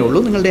പറഞ്ഞതേ ഉള്ളൂ,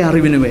 നിങ്ങളുടെ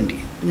അറിവിന് വേണ്ടി.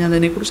 ഞാൻ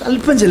അതിനെക്കുറിച്ച്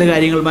അല്പം ചില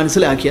കാര്യങ്ങൾ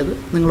മനസ്സിലാക്കിയത്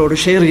നിങ്ങളോട്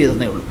ഷെയർ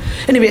ചെയ്തതേ ഉള്ളൂ.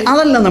 എനിവേ,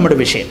 അതല്ല നമ്മുടെ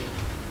വിഷയം.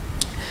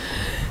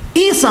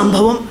 ഈ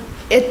സംഭവം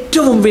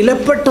ഏറ്റവും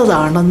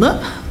വിലപ്പെട്ടതാണെന്ന്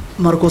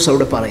മർക്കോസ്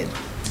അവിടെ പറയുന്നു.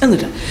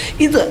 എന്നിട്ട്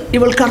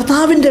ഇവൾ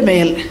കർത്താവിൻ്റെ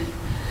മേൽ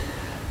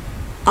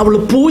അവൾ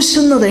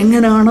പൂശുന്നത്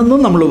എങ്ങനെയാണെന്നും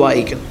നമ്മൾ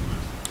വായിക്കുന്നു.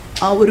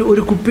 ആ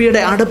ഒരു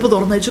കുപ്പിയുടെ അടപ്പ്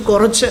തുറന്നു വെച്ച്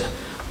കുറച്ച്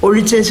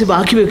ഒഴിച്ചേച്ച്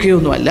ബാക്കി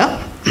വെക്കുകയൊന്നുമല്ല.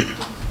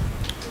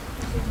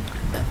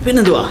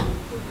 പിന്നെന്തുവാ,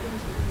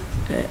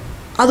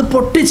 അത്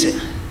പൊട്ടിച്ച്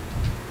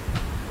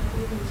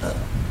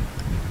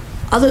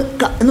അത്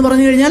എന്ന്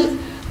പറഞ്ഞു കഴിഞ്ഞാൽ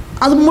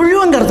അത്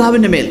മുഴുവൻ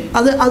കർത്താവിൻ്റെ മേൽ,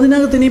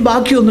 അതിനകത്ത് ഇനി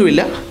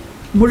ബാക്കിയൊന്നുമില്ല,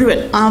 മുഴുവൻ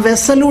ആ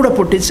വെസലൂടെ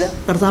പൊട്ടിച്ച്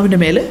കർത്താവിൻ്റെ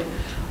മേൽ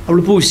അവൾ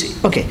പൂശി.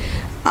 ഓക്കെ,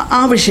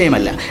 ആ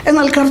വിഷയമല്ല.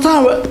 എന്നാൽ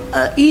കർത്താവ്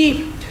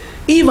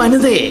ഈ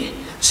വനിതയെ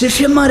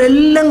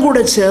ശിഷ്യന്മാരെല്ലാം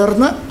കൂടെ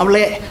ചേർന്ന്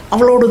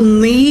അവളോട്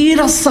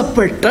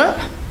നീരസപ്പെട്ട്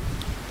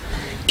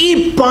ഈ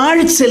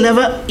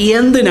പാഴ്ചിലവ്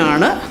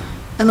എന്തിനാണ്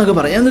എന്നൊക്കെ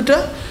പറഞ്ഞു. എന്നിട്ട്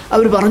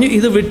അവർ പറഞ്ഞു,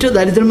 ഇത് വിറ്റ്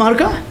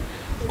ദരിദ്രന്മാർക്ക്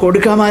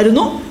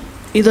കൊടുക്കാമായിരുന്നു,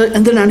 ഇത്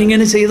എന്തിനാണ്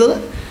ഇങ്ങനെ ചെയ്തത്,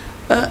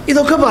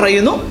 ഇതൊക്കെ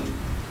പറയുന്നു.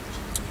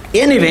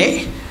 എനിവേ,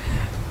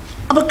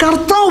 അപ്പോൾ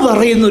കർത്താവ്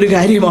പറയുന്നൊരു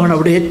കാര്യമാണ്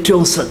അവിടെ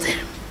ഏറ്റവും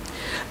ശ്രദ്ധേയം.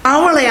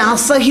 അവളെ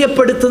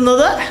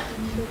അസഹ്യപ്പെടുത്തുന്നത്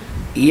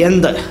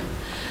എന്ത്?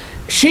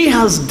 She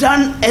has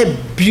done A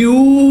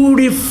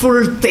beautiful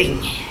thing.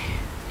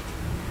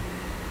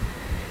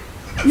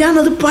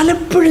 ഞാനത്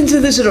പലപ്പോഴും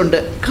ചിന്തിച്ചിട്ടുണ്ട്.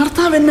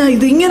 കർത്താവ് എന്നാ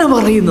ഇതിങ്ങനെ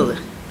പറയുന്നത്?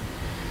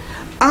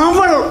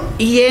 അവൾ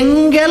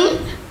എങ്കിൽ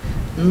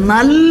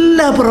നല്ല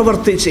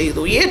പ്രവൃത്തി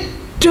ചെയ്തു,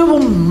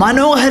 ഏറ്റവും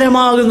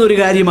മനോഹരമാകുന്നൊരു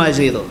കാര്യമായി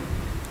ചെയ്തു.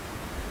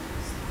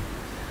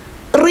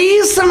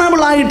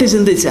 റീസണബിളായിട്ട്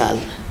ചിന്തിച്ചാൽ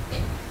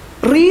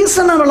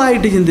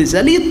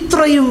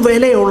ഇത്രയും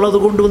വിലയുള്ളത്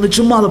കൊണ്ടുവന്ന്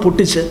ചുമ്മാതെ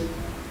പൊട്ടിച്ച്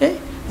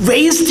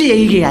വേസ്റ്റ്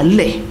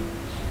ചെയ്യുകയല്ലേ?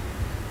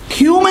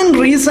 ഹ്യൂമൻ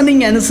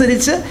റീസണിങ്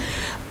അനുസരിച്ച്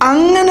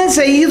അങ്ങനെ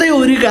ചെയ്ത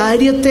ഒരു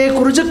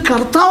കാര്യത്തെക്കുറിച്ച്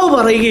കർത്താവ്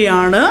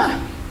പറയുകയാണ്,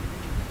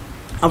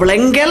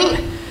 അവളെങ്കിൽ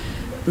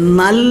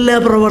നല്ല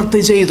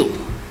പ്രവൃത്തി ചെയ്തു.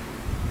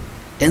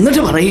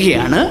 എന്നിട്ട്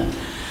പറയുകയാണ്,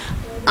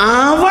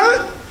 അവൾ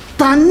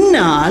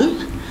തന്നാൽ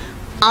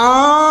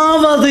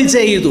ആവത്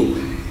ചെയ്തു.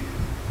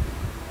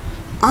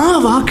 ആ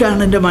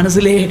വാക്കാണ് എൻ്റെ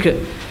മനസ്സിലേക്ക്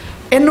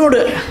എന്നോട്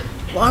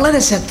വളരെ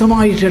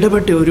ശക്തമായിട്ട്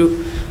ഇടപെട്ട ഒരു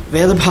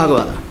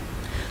വേദഭാഗമാണ്.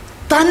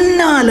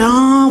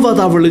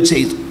 തന്നാലാവത് അവൾ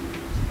ചെയ്തു.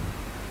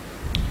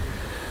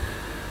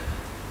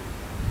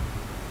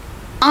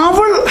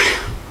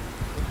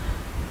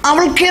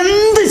 അവൾക്ക്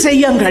എന്ത്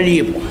ചെയ്യാൻ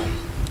കഴിയുമോ,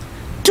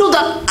 ടു ദ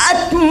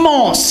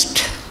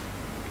അറ്റ്മോസ്റ്റ്.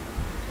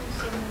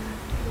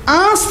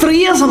 ആ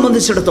സ്ത്രീയെ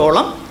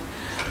സംബന്ധിച്ചിടത്തോളം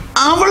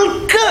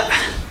അവൾക്ക്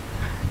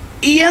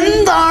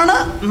എന്താണ്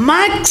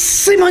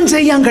മാക്സിമം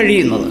ചെയ്യാൻ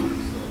കഴിയുന്നത്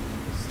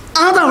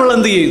അതവൾ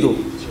എന്ത് ചെയ്തു?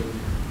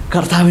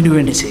 കർത്താവിന്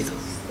വേണ്ടി ചെയ്തു.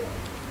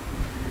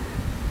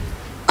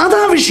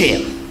 അതാ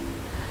വിഷയം.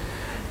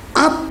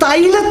 ആ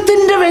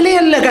തൈലത്തിൻ്റെ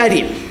വിലയല്ല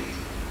കാര്യം.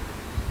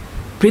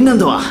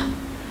 പിന്നെന്തുവാ?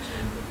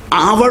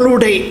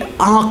 അവളുടെ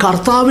ആ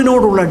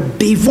കർത്താവിനോടുള്ള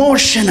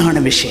ഡിവോഷനാണ്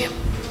വിഷയം.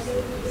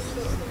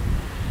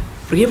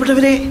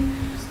 പ്രിയപ്പെട്ടവരെ,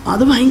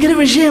 അത് ഭയങ്കര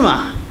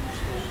വിഷയമാണ്.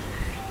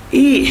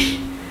 ഈ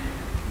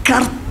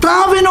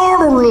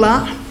കർത്താവിനോടുള്ള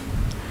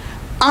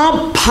ആ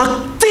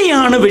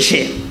ഭക്തിയാണ്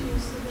വിഷയം.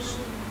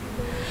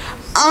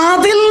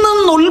 അതിൽ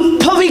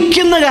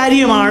നിന്നുത്ഭവിക്കുന്ന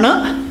കാര്യമാണ്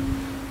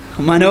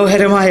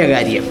മനോഹരമായ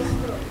കാര്യം.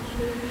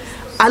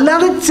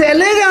 അല്ലാതെ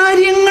ചില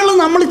കാര്യങ്ങൾ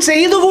നമ്മൾ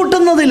ചെയ്തു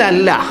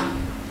കൂട്ടുന്നതിലല്ല,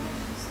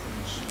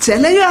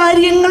 ചില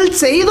കാര്യങ്ങൾ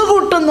ചെയ്തു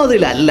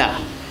കൂട്ടുന്നതിലല്ല,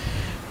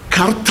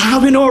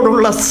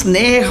 കർത്താവിനോടുള്ള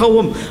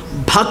സ്നേഹവും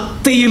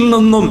ഭക്തിയിൽ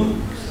നിന്നും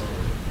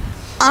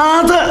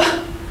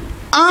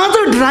അത്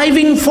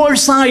ഡ്രൈവിംഗ്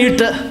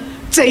ഫോഴ്സായിട്ട്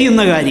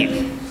ചെയ്യുന്ന കാര്യം,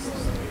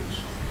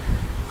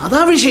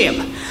 അതാ വിഷയം.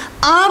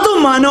 അത്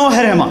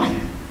മനോഹരമാണ്,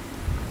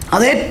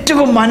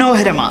 അതേറ്റവും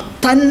മനോഹരമാണ്.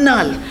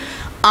 തന്നാൽ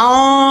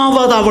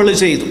ആവതവൾ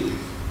ചെയ്തു.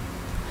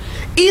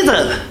 ഇത്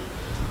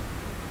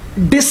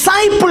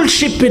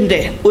ഡിസൈപ്പിൾഷിപ്പിൻ്റെ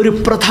ഒരു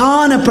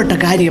പ്രധാനപ്പെട്ട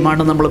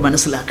കാര്യമാണ് നമ്മൾ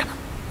മനസ്സിലാക്കണം.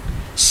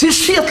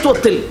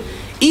 ശിഷ്യത്വത്തിൽ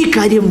ഈ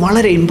കാര്യം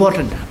വളരെ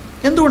ഇമ്പോർട്ടൻ്റാണ്.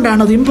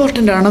 എന്തുകൊണ്ടാണ് അത്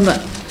ഇമ്പോർട്ടൻ്റ് ആണെന്ന്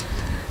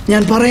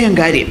ഞാൻ പറയാൻ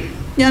കാര്യം,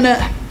 ഞാൻ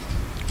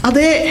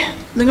അതേ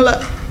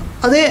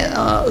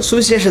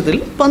സുവിശേഷത്തിൽ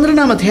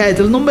 12-ാം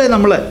അധ്യായത്തിൽ മുമ്പേ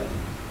നമ്മൾ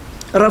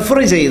റെഫർ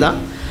ചെയ്ത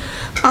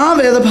ആ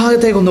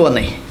വേദഭാഗത്തേക്കൊന്ന്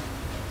വന്നേ.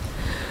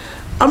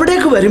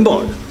 അവിടേക്ക്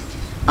വരുമ്പോൾ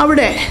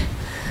അവിടെ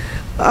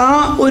ആ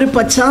ഒരു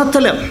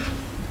പശ്ചാത്തലം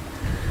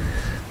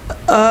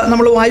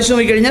നമ്മൾ വായിച്ചു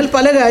നോക്കിക്കഴിഞ്ഞാൽ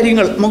പല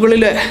കാര്യങ്ങൾ,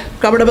 മുകളിൽ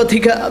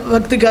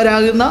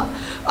ഭക്തിക്കാരാകുന്ന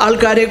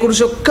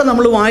ആൾക്കാരെക്കുറിച്ചൊക്കെ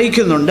നമ്മൾ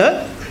വായിക്കുന്നുണ്ട്.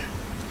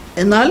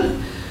 എന്നാൽ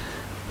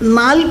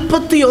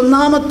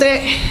 41-ാമത്തെ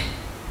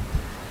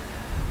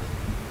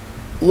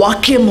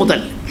വാക്യം മുതൽ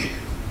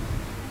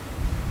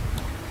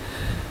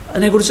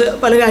അതിനെക്കുറിച്ച്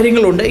പല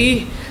കാര്യങ്ങളുണ്ട്. ഈ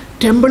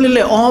ടെമ്പിളിൽ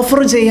ഓഫർ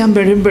ചെയ്യാൻ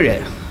വരുമ്പോൾ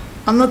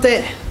അന്നത്തെ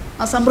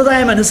ആ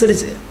സമ്പ്രദായം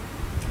അനുസരിച്ച്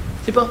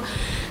ഇപ്പോൾ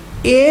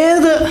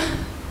ഏത്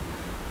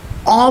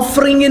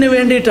ഓഫറിങ്ങിന്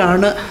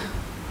വേണ്ടിയിട്ടാണ്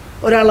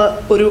ഒരാൾ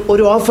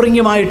ഒരു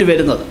ഓഫറിങ്ങുമായിട്ട്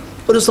വരുന്നത്,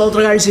 ഒരു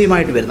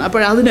സ്തോത്രകാഴ്ചയുമായിട്ട് വരുന്നത്,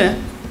 അപ്പോഴതിന്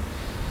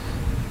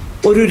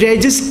ഒരു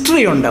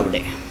രജിസ്ട്രി ഉണ്ട്.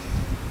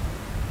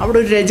 അവിടെ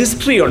ഒരു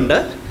രജിസ്ട്രി ഉണ്ട്.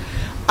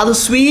 അത്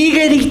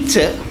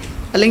സ്വീകരിച്ച്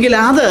അല്ലെങ്കിൽ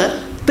അത്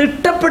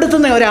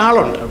തിട്ടപ്പെടുത്തുന്ന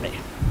ഒരാളുണ്ട് അവിടെ.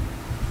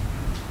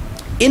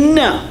 ഇന്ന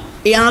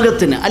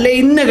യാഗത്തിന് അല്ലെ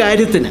ഇന്ന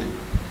കാര്യത്തിന്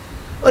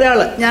ഒരാൾ,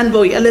 ഞാൻ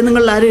പോയി അല്ലെ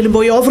നിങ്ങൾ ആരെങ്കിലും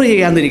പോയി ഓഫർ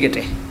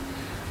ചെയ്യാതിരിക്കട്ടെ,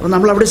 അപ്പോൾ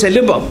നമ്മളവിടെ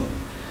ചെല്ലുമ്പം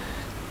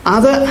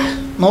അത്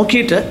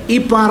നോക്കിയിട്ട് ഈ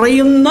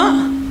പറയുന്ന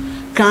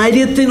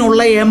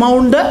കാര്യത്തിനുള്ള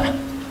എമൗണ്ട്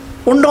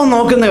ഉണ്ടോ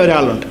നോക്കുന്ന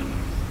ഒരാളുണ്ട്.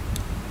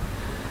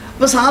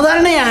 അപ്പോൾ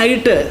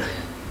സാധാരണയായിട്ട്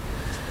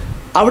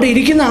അവിടെ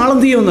ഇരിക്കുന്ന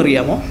ആളെന്ത്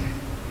ചെയ്യുമെന്നറിയാമോ?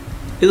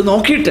 ഇത്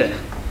നോക്കിയിട്ട്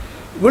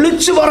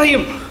വിളിച്ചു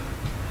പറയും,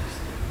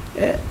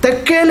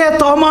 തെക്കേലെ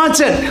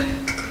തോമാച്ചൻ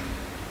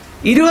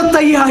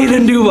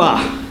 25,000 രൂപ.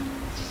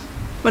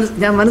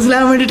 ഞാൻ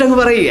മനസ്സിലാകാൻ വേണ്ടിയിട്ട് അങ്ങ്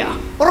പറയുക,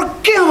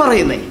 ഉറക്കെയാണ്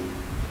പറയുന്നേ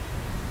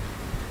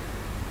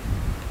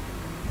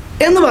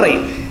എന്ന്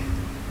പറയും.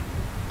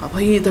 അപ്പം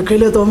ഈ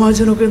തെക്കേലെ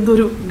തോമാച്ചനൊക്കെ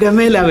എന്തൊരു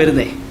ഗമയിലാണ്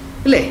വരുന്നേ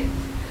അല്ലേ?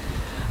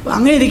 അപ്പം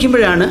അങ്ങനെ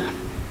ഇരിക്കുമ്പോഴാണ്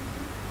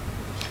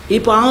ഈ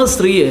പാവ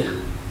സ്ത്രീ,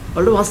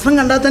 അവളുടെ വസ്ത്രം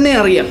കണ്ടാൽ തന്നെ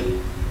അറിയാം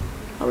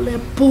അവളുടെ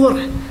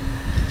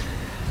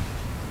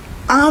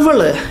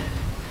അവള്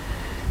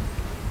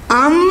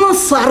അന്ന്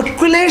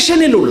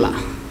സർക്കുലേഷനിലുള്ള,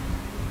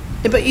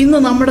 ഇപ്പം ഇന്ന്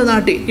നമ്മുടെ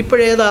നാട്ടിൽ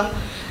ഇപ്പോഴേതാ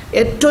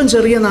ഏറ്റവും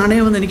ചെറിയ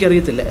നാണയമെന്ന്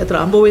എനിക്കറിയത്തില്ല, എത്ര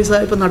 50 പൈസ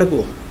ഇപ്പം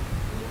നടക്കുമോ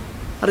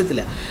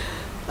അറിയത്തില്ല.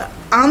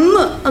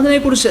 അന്ന്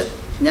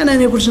ഞാൻ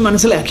അതിനെക്കുറിച്ച്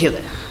മനസ്സിലാക്കിയത്,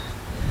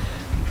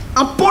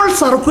 അപ്പോൾ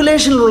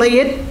സർക്കുലേഷനിലുള്ള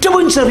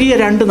ഏറ്റവും ചെറിയ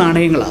 2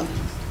 നാണയങ്ങളാണ്.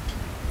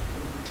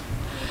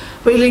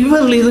 അപ്പോൾ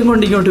ഇതും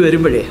കൊണ്ട് ഇങ്ങോട്ട്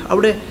വരുമ്പോഴേ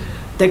അവിടെ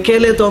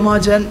തെക്കേലെ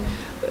തോമാച്ചാൻ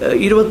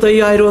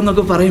 25,000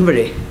 എന്നൊക്കെ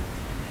പറയുമ്പോഴേ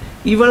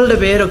ഇവളുടെ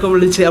പേരൊക്കെ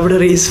വിളിച്ച് അവിടെ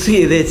രജിസ്റ്റർ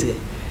ചെയ്തേച്ച്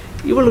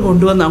ഇവൾ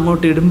കൊണ്ടുവന്ന്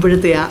അങ്ങോട്ട്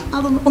ഇടുമ്പോഴത്തെ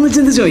അതൊന്ന്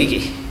ചിന്തിച്ച്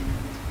നോക്കിക്കേ.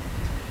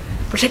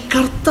 പക്ഷെ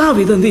കർത്താവ്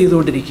ഇതെന്ത്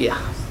ചെയ്തുകൊണ്ടിരിക്കുക?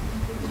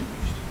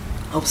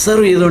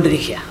 ഒബ്സർവ്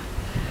ചെയ്തുകൊണ്ടിരിക്കുക.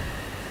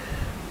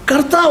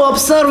 കർത്താവ്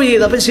ഒബ്സർവ്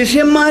ചെയ്ത് അപ്പം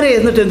ശിഷ്യന്മാരെ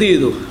എന്നിട്ട് എന്ത്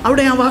ചെയ്തു?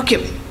 അവിടെ ആ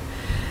വാക്യം,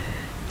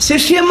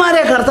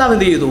 ശിഷ്യന്മാരെ കർത്താവ്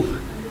എന്ത് ചെയ്തു?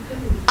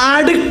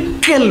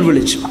 അടുക്കൽ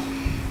വിളിച്ചു.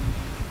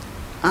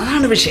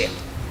 അതാണ് വിഷയം.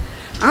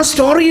 ആ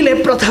സ്റ്റോറിയിലെ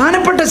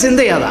പ്രധാനപ്പെട്ട ചിന്ത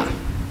അതാണ്.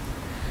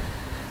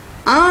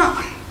 ആ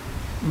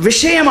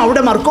വിഷയം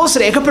അവിടെ മർക്കോസ്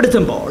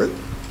രേഖപ്പെടുത്തുമ്പോൾ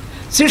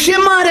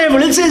ശിഷ്യന്മാരെ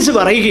വിളിച്ചു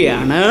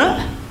പറയുകയാണ്,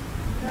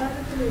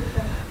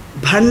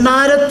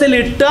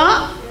 ഭണ്ഡാരത്തിലിട്ട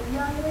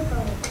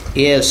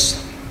യെസ്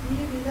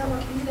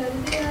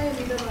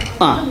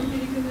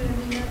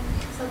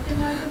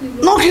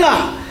നോക്കുക,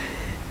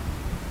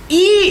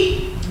 ഈ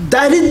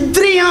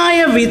ദരിദ്രയായ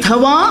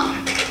വിധവ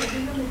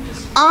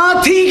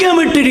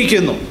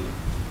അധികമിട്ടിരിക്കുന്നു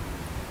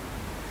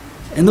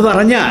എന്ന്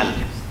പറഞ്ഞാൽ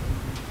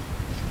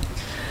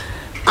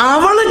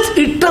അവൾ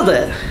ഇട്ടത്,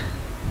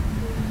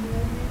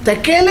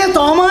 തെക്കേലെ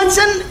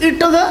തോമാച്ചൻ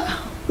ഇട്ടത്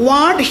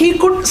വാട്ട് ഹി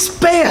കുഡ്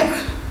സ്പെയർ,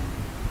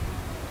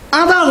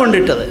 അതാ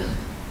കൊണ്ടിട്ടത്.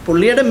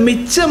 പുള്ളിയുടെ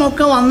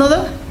മിച്ചമൊക്കെ വന്നത്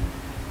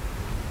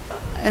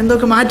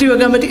എന്തൊക്കെ മാറ്റി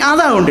വെക്കാൻ പറ്റി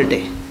അതാ കൊണ്ടിട്ടേ.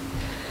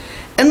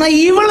 എന്നാൽ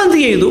ഇവളെന്ത്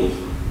ചെയ്തു?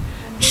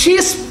 She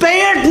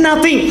spared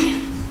nothing.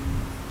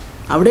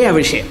 അവിടെയാ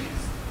വിഷയം.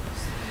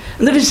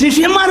 എന്നിട്ട്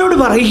ശിഷ്യന്മാരോട്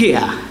പറയുക,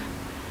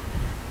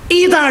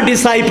 ഇതാ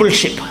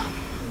ഡിസൈപ്പിൾഷിപ്പ്.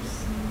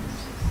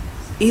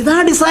 ഇതാ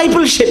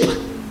ഡിസൈപ്പിൾഷിപ്പ്.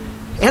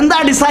 എന്താ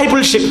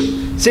ഡിസൈപ്പിൾഷിപ്പ്?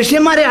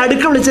 ശിഷ്യന്മാരെ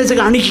അടുക്ക വിളിച്ച്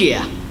കാണിക്കുക.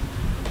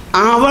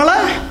 അവള്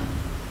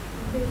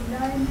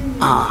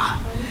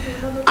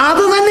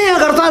അത് തന്നെയാണ്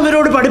കർത്താവ്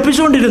ഇവരോട്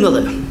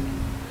പഠിപ്പിച്ചുകൊണ്ടിരുന്നത്.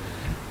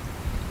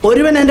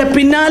 ഒരുവൻ എൻ്റെ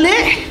പിന്നാലെ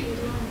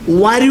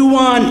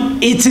വരുവാൻ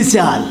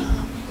ഇച്ഛിച്ചാൽ.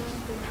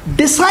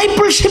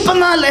 ഡിസൈപ്പിൾഷിപ്പ്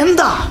എന്നാൽ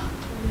എന്താ?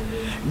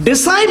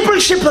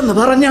 ഡിസൈപ്പിൾഷിപ്പ് എന്ന്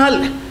പറഞ്ഞാൽ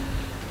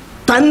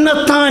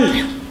തന്നെത്താൻ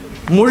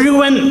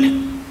മുഴുവൻ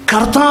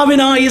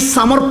കർത്താവിനായി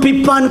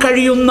സമർപ്പിപ്പാൻ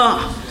കഴിയുന്ന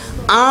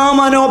ആ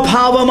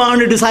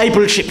മനോഭാവമാണ്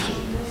ഡിസൈപ്പിൾഷിപ്പ്.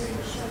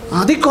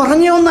 അതിൽ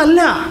കുറഞ്ഞ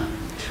ഒന്നല്ല.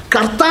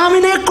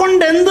 കർത്താവിനെ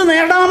കൊണ്ട് എന്ത്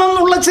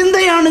നേടാമെന്നുള്ള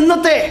ചിന്തയാണ്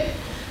ഇന്നത്തെ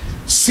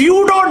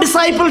സ്യൂഡോ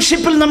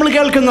ഡിസൈപ്പിൾഷിപ്പിൽ നമ്മൾ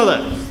കേൾക്കുന്നത്.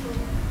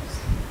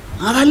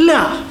 അതല്ല.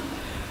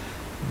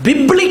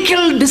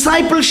 ബിബ്ലിക്കൽ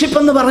ഡിസൈപ്പിൾഷിപ്പ്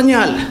എന്ന്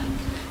പറഞ്ഞാൽ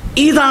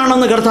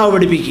ഇതാണെന്ന് കർത്താവ്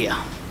പഠിപ്പിക്കുക.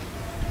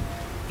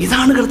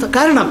 ഇതാണ് കർത്താവ്.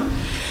 കാരണം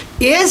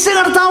യേശു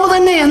കർത്താവ്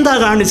തന്നെ എന്താ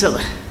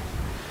കാണിച്ചത്?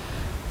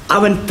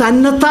 അവൻ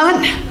തന്നെത്താൻ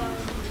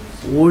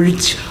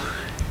ഒഴിച്ചു.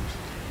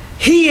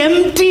 He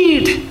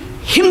emptied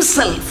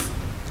himself.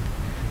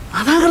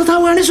 അതാ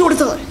കർത്താവ് കാണിച്ചു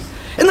കൊടുത്തത്.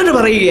 എന്നിട്ട്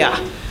പറയുക,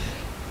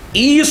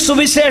 ഈ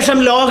സുവിശേഷം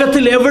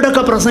ലോകത്തിൽ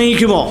എവിടെയൊക്കെ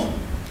പ്രസംഗിക്കുമോ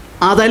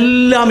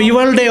അതെല്ലാം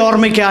ഇവളുടെ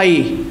ഓർമ്മയ്ക്കായി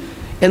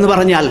എന്ന്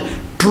പറഞ്ഞാൽ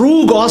ട്രൂ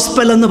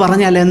ഗോസ്പൽ എന്ന്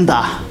പറഞ്ഞാൽ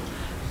എന്താ?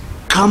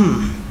 Come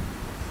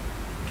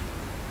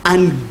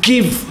and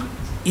give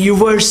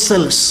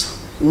യുവർസെൽസ്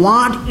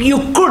what you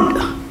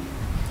could.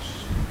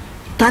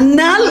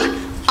 തന്നാൽ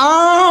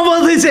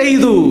ആവത്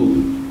ചെയ്തു.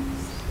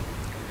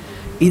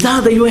 ഇതാ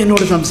ദൈവം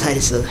എന്നോട്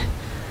സംസാരിച്ചത്.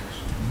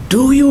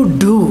 Do you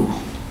do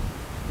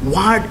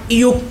what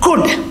you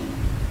could.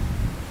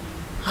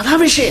 അതാ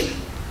വിഷയം.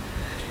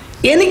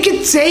 എനിക്ക്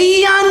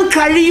ചെയ്യാൻ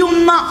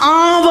കഴിയുന്ന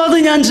ആവത്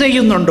ഞാൻ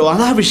ചെയ്യുന്നുണ്ടോ?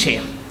 അതാ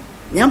വിഷയം.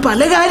 ഞാൻ പല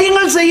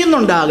കാര്യങ്ങൾ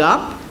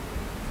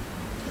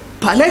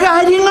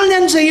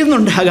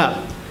ചെയ്യുന്നുണ്ടാകാം,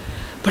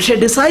 പക്ഷെ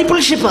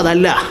ഡിസൈപ്പിൾഷിപ്പ്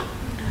അതല്ല.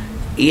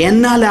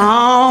 എന്നാൽ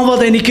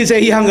ആവത് എനിക്ക്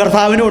ചെയ്യാൻ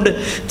കർത്താവിനോട്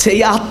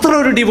അത്ര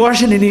ഒരു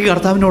ഡിവോഷൻ എനിക്ക്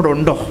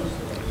കർത്താവിനോടുണ്ടോ?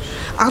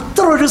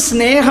 അത്ര ഒരു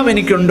സ്നേഹം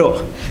എനിക്കുണ്ടോ?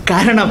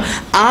 കാരണം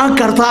ആ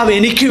കർത്താവ്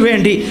എനിക്ക്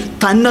വേണ്ടി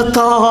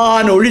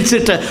തന്നെത്താൻ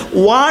ഒഴിച്ചിട്ട്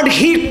what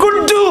he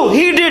could do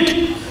he did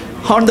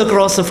on the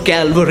cross of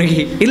Calvary.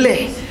 ഇല്ലേ?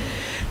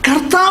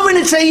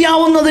 കർത്താവിന്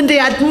ചെയ്യാവുന്നതിൻ്റെ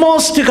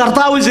അറ്റ്മോസ്റ്റ്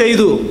കർത്താവ്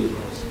ചെയ്തു.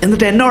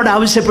 എന്നിട്ട് എന്നോട്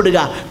ആവശ്യപ്പെടുക,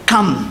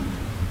 come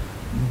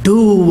do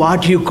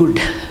what you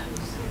could.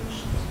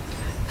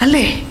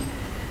 അല്ലേ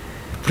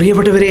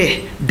പ്രിയപ്പെട്ടവരെ?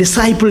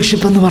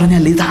 ഡിസൈപ്പിൾഷിപ്പ് എന്ന്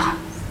പറഞ്ഞാൽ ഇതാ.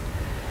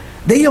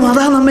 ദൈവം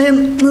അതാ നമ്മെ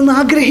നിന്ന്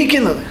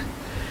ആഗ്രഹിക്കുന്നത്.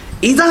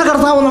 ഇതാ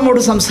കർത്താവ് നമ്മോട്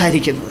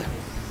സംസാരിക്കുന്നത്.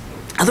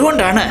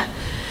 അതുകൊണ്ടാണ്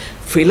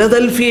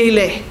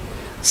ഫിലദൽഫിയയിലെ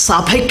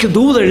സഭയ്ക്ക്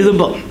ദൂത്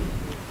എഴുതുമ്പോൾ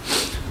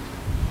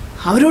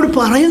അവരോട്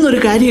പറയുന്നൊരു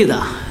കാര്യം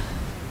ഇതാ: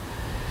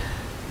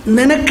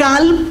 നിനക്ക്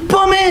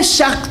അല്പമേ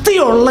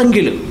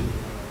ശക്തിയുള്ളെങ്കിലും,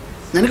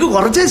 നിനക്ക്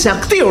കുറച്ചേ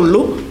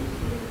ശക്തിയുള്ളൂ,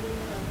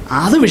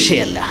 അത്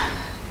വിഷയമല്ല.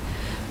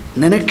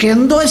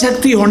 നിനക്കെന്തോ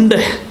ശക്തിയുണ്ട്,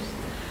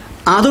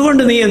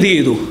 അതുകൊണ്ട് നീ എന്ത്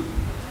ചെയ്തു?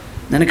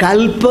 നിനക്ക്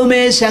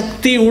അല്പമേ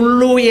ശക്തി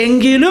ഉള്ളൂ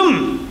എങ്കിലും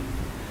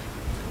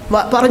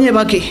പറഞ്ഞേ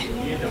ബാക്കി,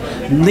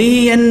 നീ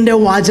എൻ്റെ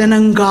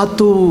വചനം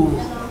കാത്തു.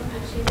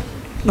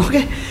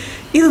 ഓക്കെ,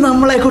 ഇത്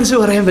നമ്മളെക്കുറിച്ച്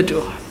പറയാൻ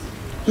പറ്റുമോ?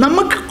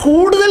 നമുക്ക്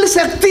കൂടുതൽ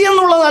ശക്തി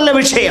എന്നുള്ളതല്ല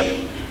വിഷയം.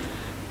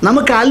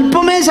 നമുക്ക്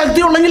അല്പമേ ശക്തി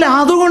ഉള്ളെങ്കിൽ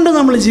അതുകൊണ്ട്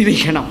നമ്മൾ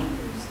ജീവിക്കണം.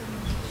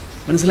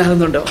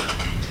 മനസ്സിലാകുന്നുണ്ടോ?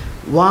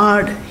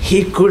 What he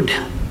could.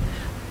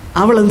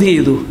 അവൾ എന്ത്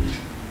ചെയ്തു?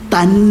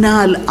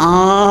 തന്നാൽ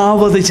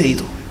ആവത്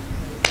ചെയ്തു.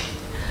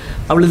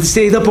 അവൾ ഇത്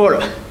ചെയ്തപ്പോൾ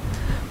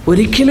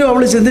ഒരിക്കലും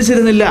അവൾ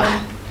ചിന്തിച്ചിരുന്നില്ല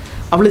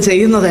അവൾ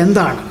ചെയ്യുന്നത്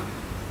എന്താണ്.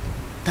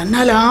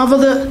 തന്നാൽ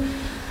ആവത്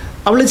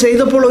അവൾ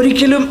ചെയ്തപ്പോൾ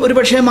ഒരിക്കലും ഒരു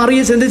പക്ഷേ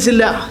മറിയ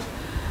ചിന്തിച്ചില്ല,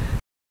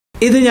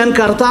 ഇത് ഞാൻ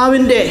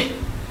കർത്താവിൻ്റെ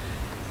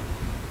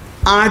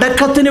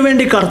അടക്കത്തിന്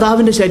വേണ്ടി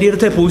കർത്താവിൻ്റെ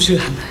ശരീരത്തെ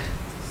പൂശുകയാണ്.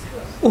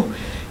 ഓ,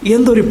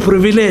 എന്തൊരു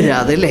പ്രിവിലേജാ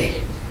അതല്ലേ!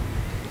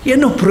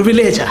 എന്നോ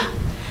പ്രിവിലേജാ.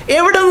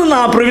 എവിടെ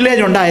നിന്നാണ് ആ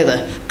പ്രിവിലേജ് ഉണ്ടായത്?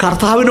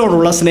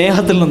 കർത്താവിനോടുള്ള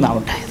സ്നേഹത്തിൽ നിന്നാണ്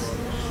ഉണ്ടായത്,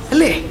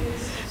 അല്ലേ?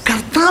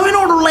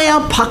 കർത്താവിനോടുള്ള ആ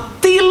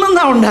ഭക്തിയിൽ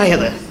നിന്നാണ്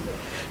ഉണ്ടായത്.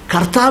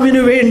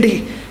 കർത്താവിന് വേണ്ടി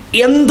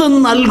എന്തും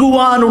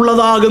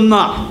നൽകുവാനുള്ളതാകുന്ന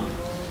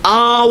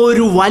ആ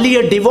ഒരു വലിയ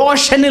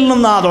ഡിവോഷനിൽ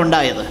നിന്നാണ്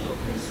അതുണ്ടായത്.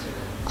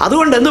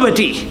 അതുകൊണ്ട് എന്ത്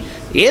പറ്റി?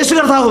 യേശു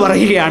കർത്താവ്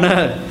പറയുകയാണ്,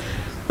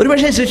 ഒരു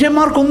പക്ഷേ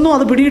ശിഷ്യന്മാർക്കൊന്നും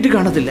അത് പിടികിട്ടി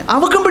കാണത്തില്ല,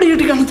 അവക്കും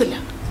പിടികിട്ടി കാണത്തില്ല,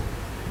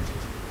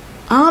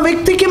 ആ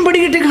വ്യക്തിക്കും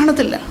പിടികിട്ടി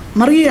കാണത്തില്ല.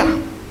 മറിയ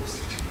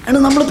ആണ്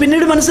നമ്മൾ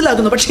പിന്നീട്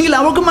മനസ്സിലാക്കുന്നു. പക്ഷേങ്കിൽ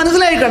അവൾക്കും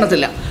മനസ്സിലായി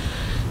കാണത്തില്ല.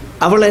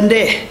 അവൾ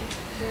എൻ്റെ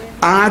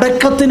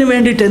അടക്കത്തിന്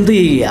വേണ്ടിയിട്ട് എന്ത്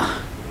ചെയ്യുക?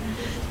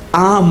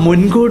 ആ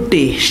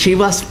മുൻകൂട്ടി she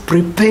was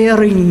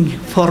preparing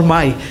for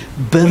my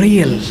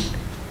burial.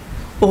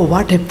 Oh,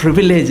 what A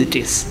privilege it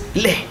is,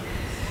 ഇല്ലേ?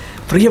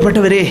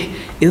 പ്രിയപ്പെട്ടവരെ,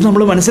 ഇത്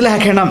നമ്മൾ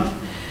മനസ്സിലാക്കണം.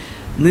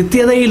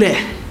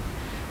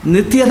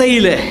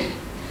 നിത്യതയിൽ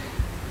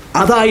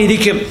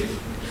അതായിരിക്കും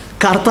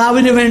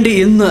കർത്താവിന് വേണ്ടി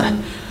ഇന്ന്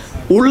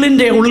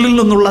ഉള്ളിൽ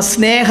നിന്നുള്ള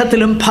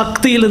സ്നേഹത്തിലും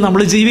ഭക്തിയിലും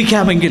നമ്മൾ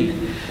ജീവിക്കാമെങ്കിൽ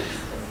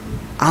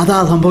അതാ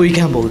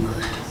സംഭവിക്കാൻ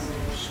പോകുന്നത്.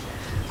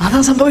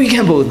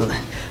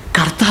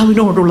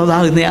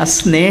 കർത്താവിനോടുള്ളതാകുന്ന ആ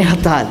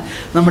സ്നേഹത്താൽ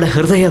നമ്മുടെ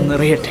ഹൃദയം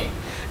നിറയട്ടെ.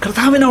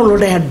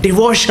 കർത്താവിനോടുള്ള ആ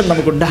ഡിവോഷൻ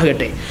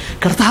നമുക്കുണ്ടാകട്ടെ.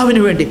 കർത്താവിന്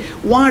വേണ്ടി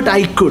വാട്ട്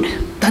ഐ കുഡ്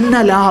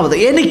തന്നാലാവത്,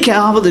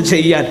 എനിക്കാവത്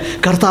ചെയ്യാൻ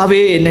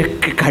കർത്താവേ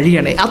എനിക്ക്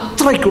കഴിയണേ,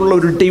 അത്രയ്ക്കുള്ള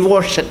ഒരു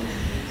ഡിവോഷൻ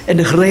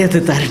എൻ്റെ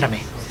ഹൃദയത്തിൽ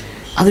തരണമേ.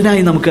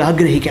 അതിനായി നമുക്ക്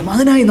ആഗ്രഹിക്കാം,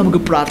 അതിനായി നമുക്ക്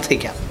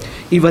പ്രാർത്ഥിക്കാം.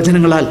 ഈ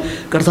വചനങ്ങളാൽ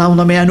കർത്താവ്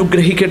നമ്മെ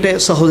അനുഗ്രഹിക്കട്ടെ.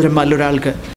 സഹോദരന്മാരിലൊരാൾക്ക്